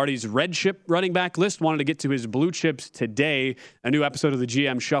Michael Lombardi's red chip running back list. Wanted to get to his blue chips today. A new episode of the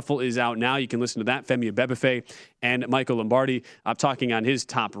GM Shuffle is out now. You can listen to that. Femi Abebefe and Michael Lombardi talking on his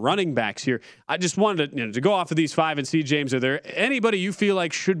top running backs here. I just wanted to go off of these 5 and see, James, are there anybody you feel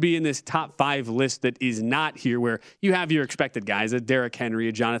like should be in this top 5 list that is not here, where you have your expected guys, a Derrick Henry,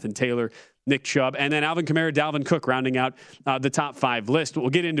 a Jonathan Taylor, Nick Chubb, and then Alvin Kamara, Dalvin Cook rounding out the top 5 list. We'll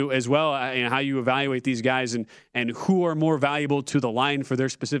get into as well how you evaluate these guys and who are more valuable to the line for their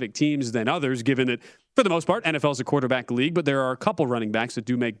specific teams than others, given that, for the most part, NFL is a quarterback league, but there are a couple running backs that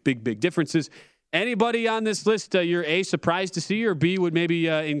do make big differences. Anybody on this list you're A, surprised to see, or B, would maybe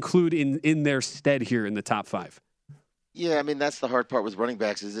include in their stead here in the top 5? Yeah, I mean, that's the hard part with running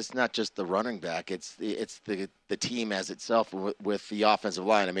backs is it's not just the running back. It's the team as itself with the offensive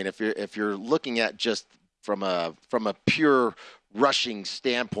line. I mean, if you're looking at just from a pure rushing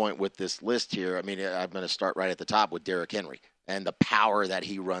standpoint with this list here, I mean, I'm going to start right at the top with Derrick Henry and the power that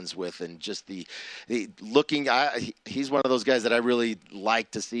he runs with, and just the looking. He's one of those guys that I really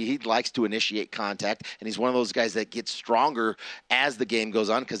like to see. He likes to initiate contact, and he's one of those guys that gets stronger as the game goes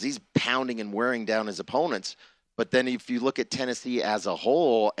on because he's pounding and wearing down his opponents. But then if you look at Tennessee as a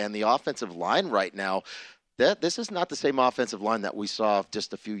whole and the offensive line right now, this is not the same offensive line that we saw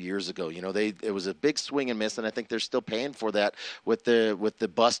just a few years ago. It was a big swing and miss, and I think they're still paying for that with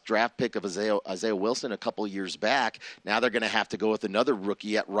the bust draft pick of Isaiah Wilson a couple of years back. Now they're going to have to go with another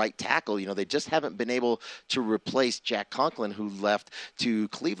rookie at right tackle. They just haven't been able to replace Jack Conklin, who left to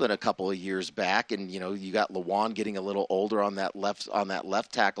Cleveland a couple of years back, and you got Lewan getting a little older on that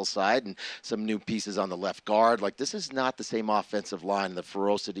left tackle side, and some new pieces on the left guard. Like, this is not the same offensive line, the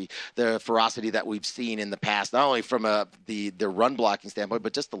ferocity that we've seen in the past. Not only from the run blocking standpoint,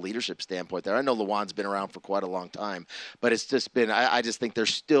 but just the leadership standpoint there. I know Lewan's been around for quite a long time, but it's just been, I just think they're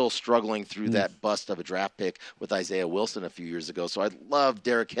still struggling through that bust of a draft pick with Isaiah Wilson a few years ago. So I love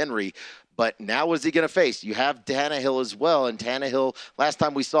Derrick Henry, but now what is he going to face? You have Tannehill as well, and Tannehill, last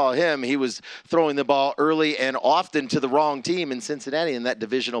time we saw him, he was throwing the ball early and often to the wrong team in Cincinnati in that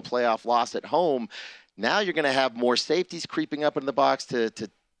divisional playoff loss at home. Now you're going to have more safeties creeping up in the box to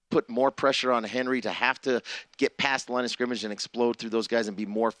put more pressure on Henry to have to get past the line of scrimmage and explode through those guys and be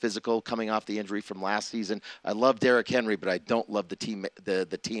more physical coming off the injury from last season. I love Derrick Henry, but I don't love the team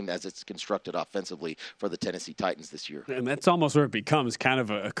as it's constructed offensively for the Tennessee Titans this year. And that's almost where it becomes kind of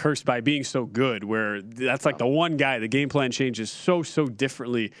a curse by being so good, where that's like the one guy, the game plan changes so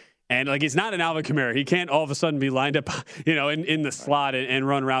differently. And it's not an Alvin Kamara. He can't all of a sudden be lined up, in the slot and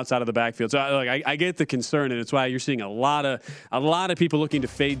run routes out of the backfield. So I get the concern, and it's why you're seeing a lot of people looking to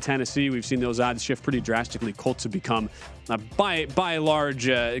fade Tennessee. We've seen those odds shift pretty drastically. Colts have become, by and large,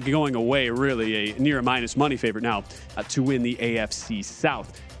 going away, really a near a minus money favorite now to win the AFC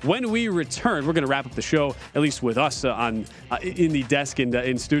South. When we return, we're going to wrap up the show, at least with us in the desk and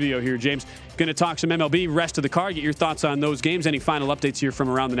in studio here. James, going to talk some MLB, rest of the card, get your thoughts on those games. Any final updates here from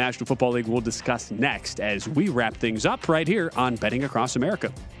around the National Football League we'll discuss next as we wrap things up right here on Betting Across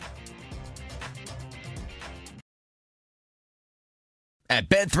America. At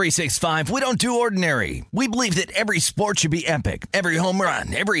Bet365, we don't do ordinary. We believe that every sport should be epic. Every home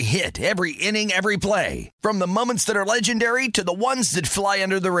run, every hit, every inning, every play. From the moments that are legendary to the ones that fly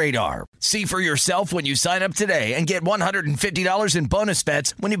under the radar. See for yourself when you sign up today and get $150 in bonus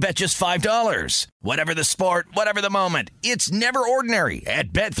bets when you bet just $5. Whatever the sport, whatever the moment, it's never ordinary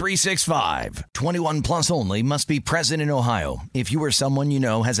at Bet365. 21 plus only. Must be present in Ohio. If you or someone you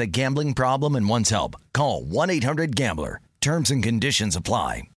know has a gambling problem and wants help, call 1-800-GAMBLER. Terms and conditions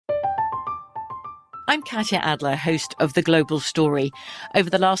apply. I'm Katya Adler, host of The Global Story. Over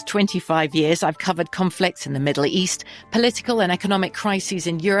the last 25 years, I've covered conflicts in the Middle East, political and economic crises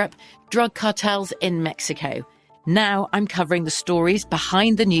in Europe, drug cartels in Mexico. Now I'm covering the stories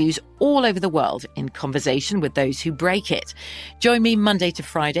behind the news all over the world in conversation with those who break it. Join me Monday to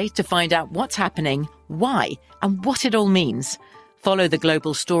Friday to find out what's happening, why, and what it all means. Follow The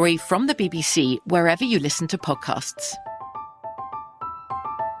Global Story from the BBC wherever you listen to podcasts.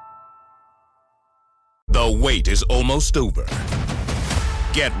 The wait is almost over.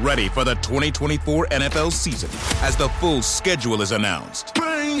 Get ready for the 2024 NFL season as the full schedule is announced.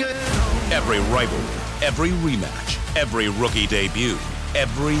 Every rivalry, every rematch, every rookie debut,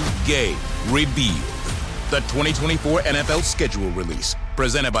 every game revealed. The 2024 NFL schedule release,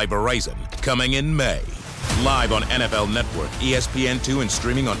 presented by Verizon, coming in May. Live on NFL Network, ESPN2, and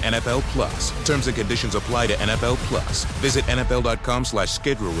streaming on NFL Plus. Terms and conditions apply to NFL Plus. Visit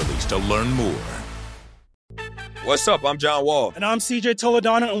NFL.com/schedule release to learn more. What's up? I'm John Wall. And I'm CJ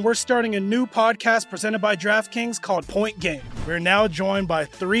Toledano, and we're starting a new podcast presented by DraftKings called Point Game. We're now joined by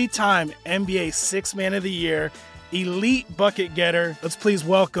three-time NBA Sixth Man of the Year, elite bucket getter. Let's please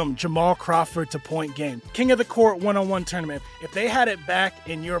welcome Jamal Crawford to Point Game. King of the Court one-on-one tournament. If they had it back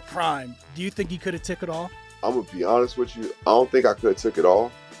in your prime, do you think you could have took it all? I'm going to be honest with you. I don't think I could have took it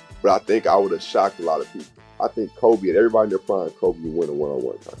all, but I think I would have shocked a lot of people. I think Kobe and everybody in their prime, Kobe would win a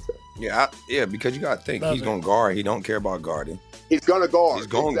one-on-one contest. Yeah, because you got to think. He's going to guard. He don't care about guarding. He's going to guard. He's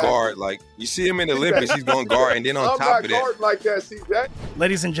going to guard. Like, you see him in the Olympics, he's going to guard. And then on top of that. I'm not guarding like that, CJ.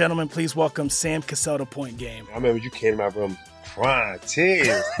 Ladies and gentlemen, please welcome Sam Cassell to Point Game. I remember you came out from crying,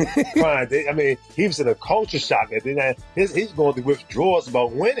 tears. Crying. I mean, he was in a culture shock. And then he's going through withdrawals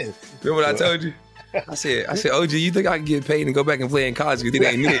about winning. Remember what I told you? I said, OG, you think I can get paid and go back and play in college? You think I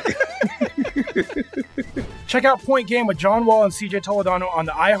ain't it? Check out Point Game with John Wall and CJ Toledano on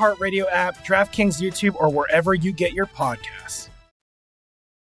the iHeartRadio app, DraftKings YouTube, or wherever you get your podcasts.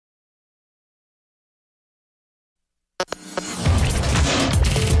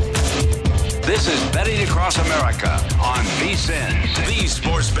 This is Betting Across America on VSiN, the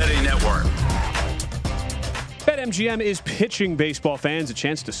Sports Betting Network. BetMGM is pitching baseball fans a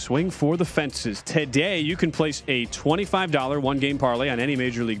chance to swing for the fences. Today, you can place a $25 one-game parlay on any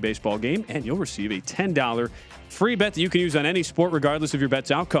Major League Baseball game, and you'll receive a $10 free bet that you can use on any sport regardless of your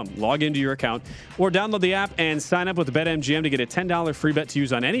bet's outcome. Log into your account or download the app and sign up with BetMGM to get a $10 free bet to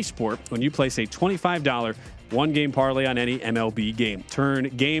use on any sport when you place a $25 one-game parlay on any MLB game. Turn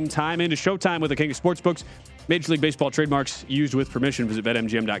game time into showtime with the king of sportsbooks. Major League Baseball trademarks used with permission. Visit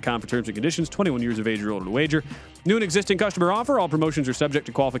BetMGM.com for terms and conditions. 21 years of age or older to wager. New and existing customer offer. All promotions are subject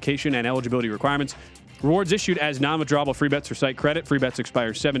to qualification and eligibility requirements. Rewards issued as non-withdrawable free bets or site credit. Free bets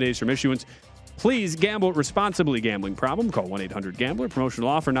expire 7 days from issuance. Please gamble responsibly. Gambling problem? Call 1-800-GAMBLER. Promotional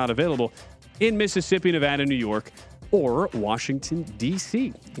offer not available in Mississippi, Nevada, New York, or Washington,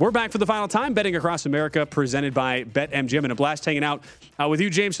 D.C. We're back for the final time. Betting Across America, presented by BetMGM. And a blast hanging out with you,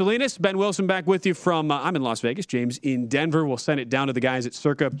 James Salinas. Ben Wilson back with you from, I'm in Las Vegas. James in Denver. We'll send it down to the guys at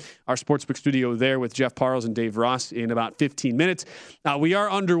Circa, our sportsbook studio there with Jeff Parles and Dave Ross in about 15 minutes. We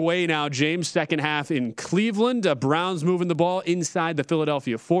are underway now, James. Second half in Cleveland. Browns moving the ball inside the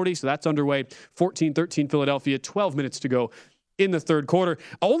Philadelphia 40. So that's underway. 14-13 Philadelphia. 12 minutes to go in the third quarter.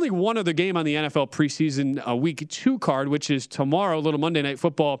 Only one other game on the NFL preseason week 2 card, which is tomorrow, Little Monday Night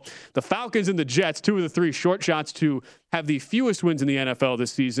Football. The Falcons and the Jets, 2 of the 3 short shots to have the fewest wins in the NFL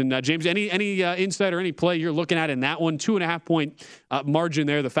this season. James, any insight or any play you're looking at in that one? 2.5 point margin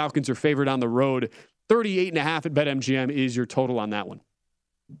there. The Falcons are favored on the road. 38.5 at BetMGM is your total on that one.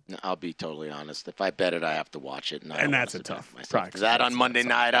 I'll be totally honest. If I bet it, I have to watch it. And that's a tough practice. That on Monday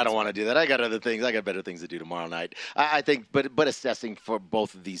night, I don't want to do that. I got other things. I got better things to do tomorrow night. I think, but assessing for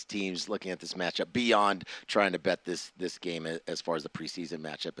both of these teams, looking at this matchup beyond trying to bet this game as far as the preseason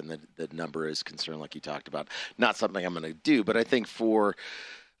matchup and the number is concerned, like you talked about, not something I'm going to do. But I think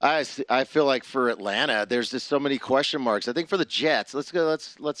I feel like for Atlanta, there's just so many question marks. I think for the Jets,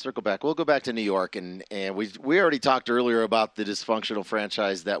 let's circle back. We'll go back to New York, and we already talked earlier about the dysfunctional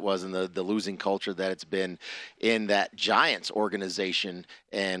franchise that was and the losing culture that it's been in that Giants organization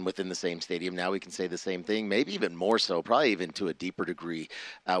and within the same stadium. Now we can say the same thing, maybe even more so, probably even to a deeper degree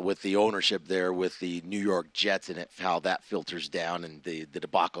with the ownership there with the New York Jets and how that filters down and the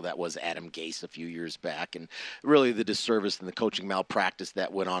debacle that was Adam Gase a few years back, and really the disservice and the coaching malpractice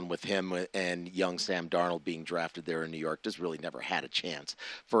that went on with him and young Sam Darnold being drafted there in New York. Just really never had a chance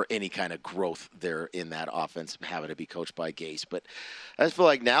for any kind of growth there in that offense, having to be coached by Gase. But I just feel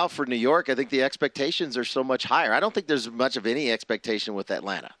like now for New York, I think the expectations are so much higher. I don't think there's much of any expectation with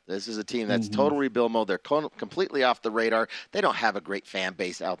Atlanta. This is a team that's total rebuild mode. They're completely off the radar. They don't have a great fan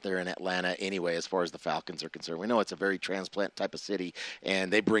base out there in Atlanta anyway, as far as the Falcons are concerned. We know it's a very transplant type of city,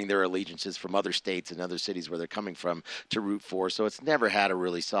 and they bring their allegiances from other states and other cities where they're coming from to root for. So it's never had a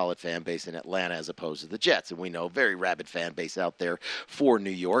really really solid fan base in Atlanta as opposed to the Jets. And we know very rabid fan base out there for New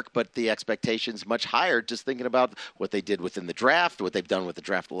York, but the expectations much higher just thinking about what they did within the draft, what they've done with the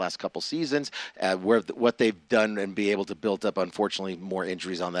draft the last couple seasons, what they've done and be able to build up, unfortunately, more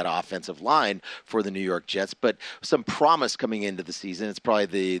injuries on that offensive line for the New York Jets. But some promise coming into the season. It's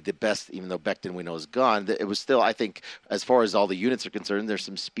probably the best, even though Becton we know is gone. It was still, I think, as far as all the units are concerned, there's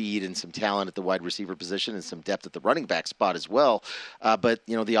some speed and some talent at the wide receiver position and some depth at the running back spot as well. But,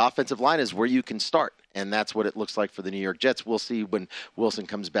 the offensive line is where you can start. And that's what it looks like for the New York Jets. We'll see when Wilson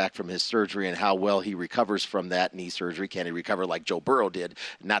comes back from his surgery and how well he recovers from that knee surgery. Can he recover like Joe Burrow did?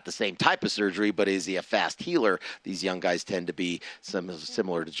 Not the same type of surgery, but is he a fast healer? These young guys tend to be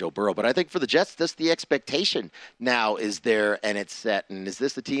similar to Joe Burrow. But I think for the Jets, the expectation now is there and it's set. And is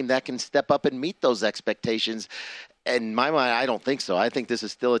this a team that can step up and meet those expectations? In my mind, I don't think so. I think this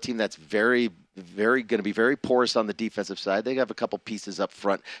is still a team that's very going to be very porous on the defensive side. They have a couple pieces up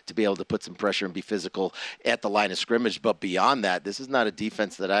front to be able to put some pressure and be physical at the line of scrimmage. But beyond that, this is not a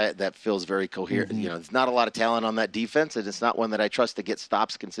defense that feels very coherent. Mm-hmm. There's not a lot of talent on that defense, and it's not one that I trust to get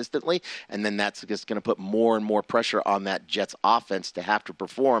stops consistently. And then that's just going to put more and more pressure on that Jets offense to have to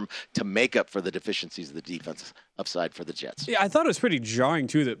perform to make up for the deficiencies of the defense upside for the Jets. Yeah, I thought it was pretty jarring,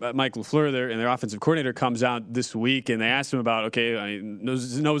 too, that Mike LaFleur and their offensive coordinator comes out this week, and they asked him about,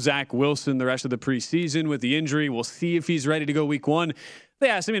 no Zach Wilson the rest of the preseason with the injury. We'll see if he's ready to go week one. They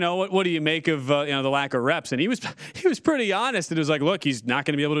asked him, what do you make of the lack of reps? And he was pretty honest. And it was like, look, he's not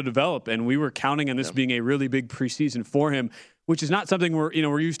going to be able to develop. And we were counting on this being a really big preseason for him, which is not something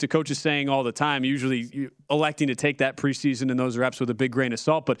we're used to coaches saying all the time. Usually electing to take that preseason and those reps with a big grain of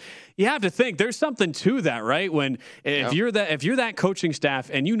salt. But you have to think there's something to that, right? If you're that coaching staff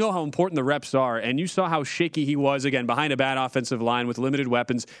and you know how important the reps are, and you saw how shaky he was again behind a bad offensive line with limited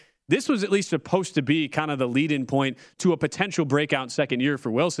weapons. This was at least supposed to be kind of the lead-in point to a potential breakout second year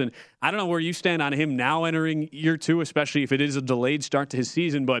for Wilson. I don't know where you stand on him now entering year two, especially if it is a delayed start to his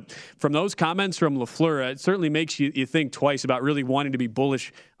season. But from those comments from LaFleur, it certainly makes you think twice about really wanting to be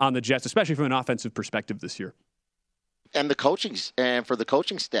bullish on the Jets, especially from an offensive perspective this year. And for the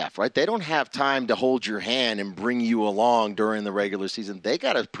coaching staff, right? They don't have time to hold your hand and bring you along during the regular season. They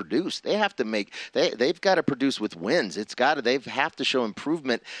got to produce. They have to they've got to produce with wins. They have to show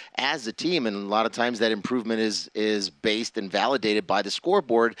improvement as a team. And a lot of times that improvement is based and validated by the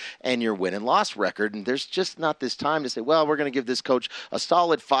scoreboard and your win and loss record. And there's just not this time to say, well, we're going to give this coach a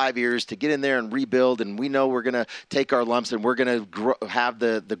solid 5 years to get in there and rebuild. And we know we're going to take our lumps and we're going to have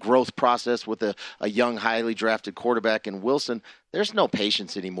the growth process with a young, highly drafted quarterback and Wilson. There's no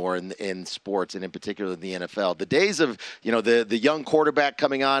patience anymore in sports, and in particular the NFL. The days of the young quarterback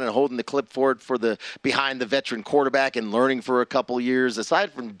coming on and holding the clipboard for the behind the veteran quarterback and learning for a couple years,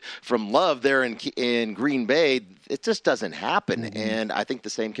 aside from Love there in Green Bay, it just doesn't happen. Mm-hmm. And I think the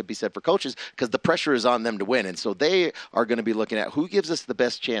same could be said for coaches because the pressure is on them to win, and so they are going to be looking at who gives us the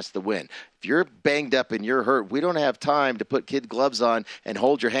best chance to win. If you're banged up and you're hurt, we don't have time to put kid gloves on and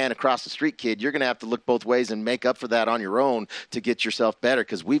hold your hand across the street, kid. You're going to have to look both ways and make up for that on your own to get yourself better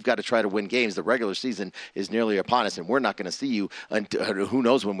because we've got to try to win games. The regular season is nearly upon us, and we're not going to see you until who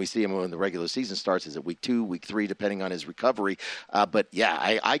knows when we see him when the regular season starts. Is it week 2, week 3, depending on his recovery? But,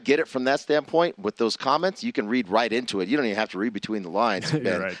 yeah, I get it from that standpoint. With those comments, you can read right into it. You don't even have to read between the lines,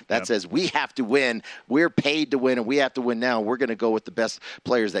 Ben. Right. That says we have to win. We're paid to win, and we have to win now. We're going to go with the best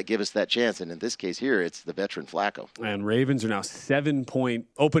players that give us that chance. And in this case here, it's the veteran Flacco. And Ravens are now 7-point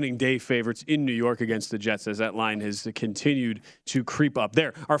opening day favorites in New York against the Jets as that line has continued to creep up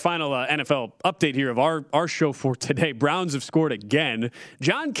there. Our final NFL update here of our show for today. Browns have scored again.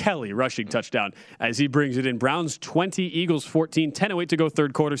 John Kelly rushing touchdown as he brings it in. Browns 20, Eagles 14, 10:08 to go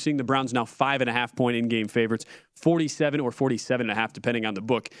third quarter, seeing the Browns now 5.5-point in-game favorites, 47 or 47.5 depending on the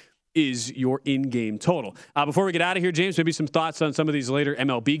book is your in-game total. Before we get out of here, James, maybe some thoughts on some of these later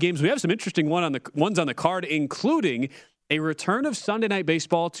MLB games. We have some interesting ones on the card, including a return of Sunday Night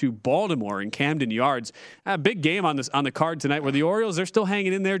Baseball to Baltimore in Camden Yards. A big game on the card tonight where the Orioles, they're still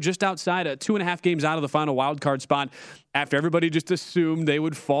hanging in there just outside 2.5 games out of the final wild card spot after everybody just assumed they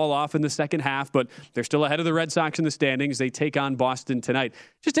would fall off in the second half, but they're still ahead of the Red Sox in the standings. They take on Boston tonight.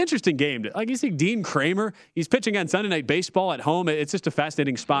 Just interesting game. Like you see Dean Kramer, he's pitching on Sunday Night Baseball at home. It's just a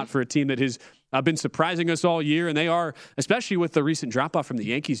fascinating spot for a team that has been surprising us all year, and they are, especially with the recent drop-off from the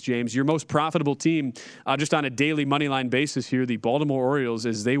Yankees, James, your most profitable team just on a daily moneyline basis here, the Baltimore Orioles,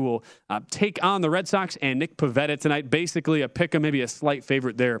 as they will take on the Red Sox and Nick Pivetta tonight. Basically a pick 'em, maybe a slight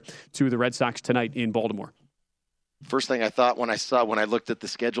favorite there to the Red Sox tonight in Baltimore. First thing I thought when I looked at the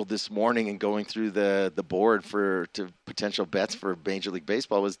schedule this morning and going through the board to potential bets for Major League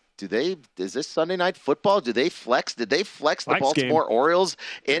Baseball was, is this Sunday Night Football? Did they flex the Baltimore Orioles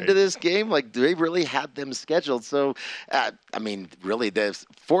into this game? Like, do they really have them scheduled? So, really, there's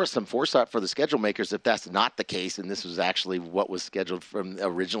some foresight for the schedule makers if that's not the case, and this was actually what was scheduled from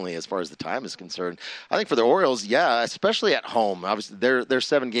originally as far as the time is concerned. I think for the Orioles, yeah, especially at home. Obviously, they're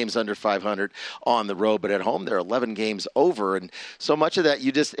 7 games under 500 on the road, but at home they're 11 games over, and so much of that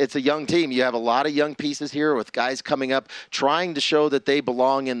it's a young team. You have a lot of young pieces here with guys coming up trying to show that they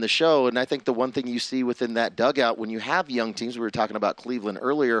belong in the show. And I think the one thing you see within that dugout when you have young teams, we were talking about Cleveland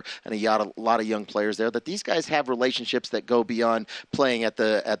earlier, and a lot of young players there, that these guys have relationships that go beyond playing at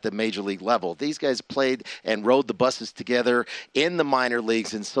the major league level. These guys played and rode the buses together in the minor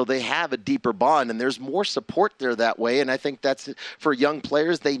leagues, and so they have a deeper bond, and there's more support there that way. And I think that's for young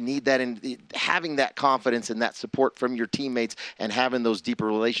players, they need that, and having that confidence and that support from your teammates and having those deeper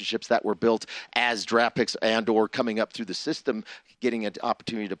relationships that were built as draft picks and or coming up through the system, getting an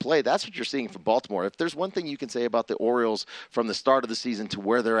opportunity to play. That's what you're seeing from Baltimore. If there's one thing you can say about the Orioles from the start of the season to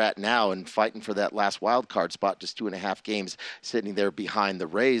where they're at now and fighting for that last wild card spot, just 2.5 games sitting there behind the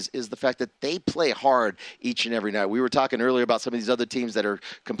Rays, is the fact that they play hard each and every night. We were talking earlier about some of these other teams that are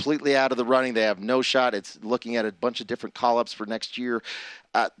completely out of the running. They have no shot. It's looking at a bunch of different call-ups for next year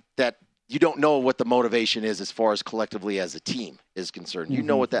that you don't know what the motivation is as far as collectively as a team is concerned. Mm-hmm. You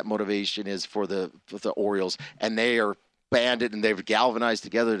know what that motivation is for the Orioles, and they are banded and they've galvanized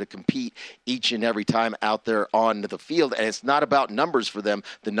together to compete each and every time out there on the field. And it's not about numbers for them.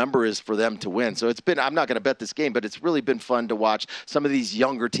 The number is for them to win. So I'm not going to bet this game, but it's really been fun to watch some of these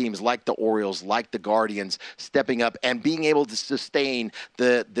younger teams like the Orioles, like the Guardians, stepping up and being able to sustain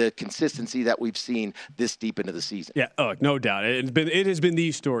the consistency that we've seen this deep into the season. Yeah, no doubt. It has been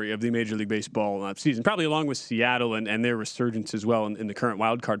the story of the Major League Baseball season, probably along with Seattle and their resurgence as well in the current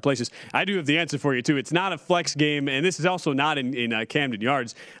wild card places. I do have the answer for you, too. It's not a flex game, and this is also not in Camden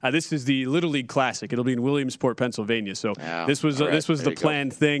Yards. This is the Little League Classic. It'll be in Williamsport, Pennsylvania. So this was the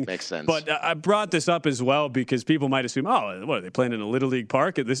planned thing. Makes sense. But I brought this up as well because people might assume, what are they playing in a Little League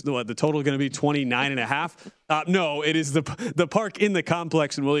park? The total going to be 29.5? No, it is the park in the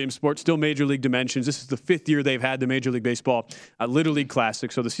complex in Williamsport. Still Major League dimensions. This is the 5th year they've had the Major League Baseball Little League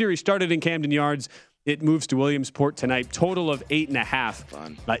Classic. So the series started in Camden Yards. It moves to Williamsport tonight. Total of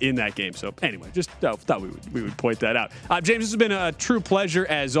 8.5 in that game. So anyway, just thought we would point that out. James, this has been a true pleasure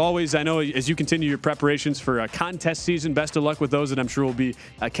as always. I know as you continue your preparations for a contest season, best of luck with those, and I'm sure we'll be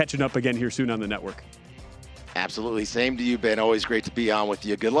catching up again here soon on the network. Absolutely. Same to you, Ben. Always great to be on with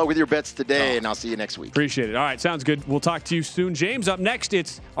you. Good luck with your bets today, and I'll see you next week. Appreciate it. All right, sounds good. We'll talk to you soon. James, up next,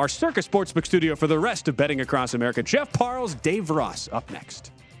 it's our Circa Sportsbook studio for the rest of Betting Across America. Jeff Parles, Dave Ross up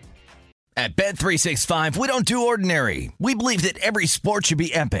next. At Bet365, we don't do ordinary. We believe that every sport should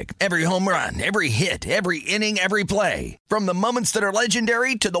be epic. Every home run, every hit, every inning, every play. From the moments that are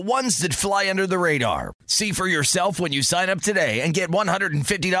legendary to the ones that fly under the radar. See for yourself when you sign up today and get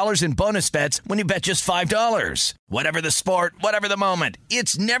 $150 in bonus bets when you bet just $5. Whatever the sport, whatever the moment,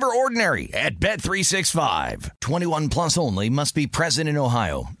 it's never ordinary at Bet365. 21 plus only. Must be present in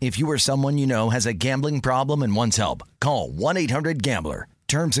Ohio. If you or someone you know has a gambling problem and wants help, call 1-800-GAMBLER.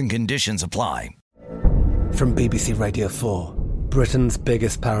 Terms and conditions apply. From BBC Radio 4, Britain's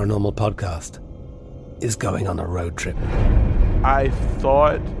biggest paranormal podcast is going on a road trip. I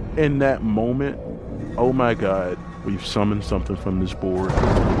thought in that moment, oh my God, we've summoned something from this board.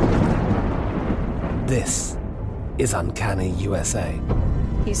 This is Uncanny USA.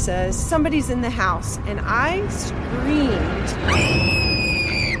 He says, somebody's in the house, and I screamed.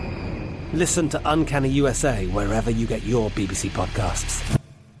 Listen to Uncanny USA wherever you get your BBC podcasts,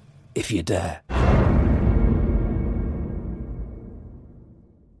 if you dare.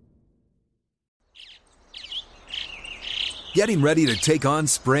 Getting ready to take on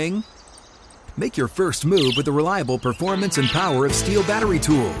spring? Make your first move with the reliable performance and power of Steel battery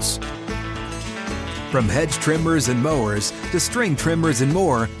tools. From hedge trimmers and mowers to string trimmers and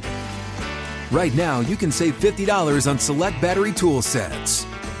more, right now you can save $50 on select battery tool sets.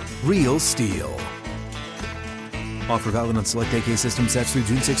 Real Steel. Offer valid on select AK system sets through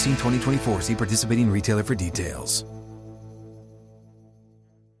June 16, 2024. See participating retailer for details.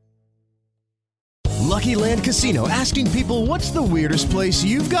 Lucky Land Casino, asking people, what's the weirdest place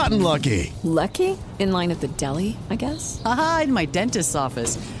you've gotten lucky? Lucky? In line at the deli, I guess? Aha, in my dentist's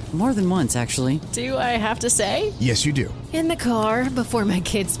office. More than once, actually. Do I have to say? Yes, you do. In the car before my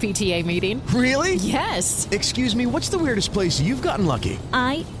kids' PTA meeting. Really? Yes. Excuse me, what's the weirdest place you've gotten lucky?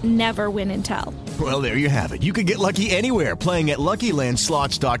 I never win and tell. Well, there you have it. You can get lucky anywhere, playing at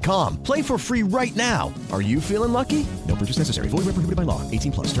LuckyLandSlots.com. Play for free right now. Are you feeling lucky? No purchase necessary. Void where prohibited by law.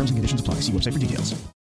 18+. Terms and conditions apply. See website for details.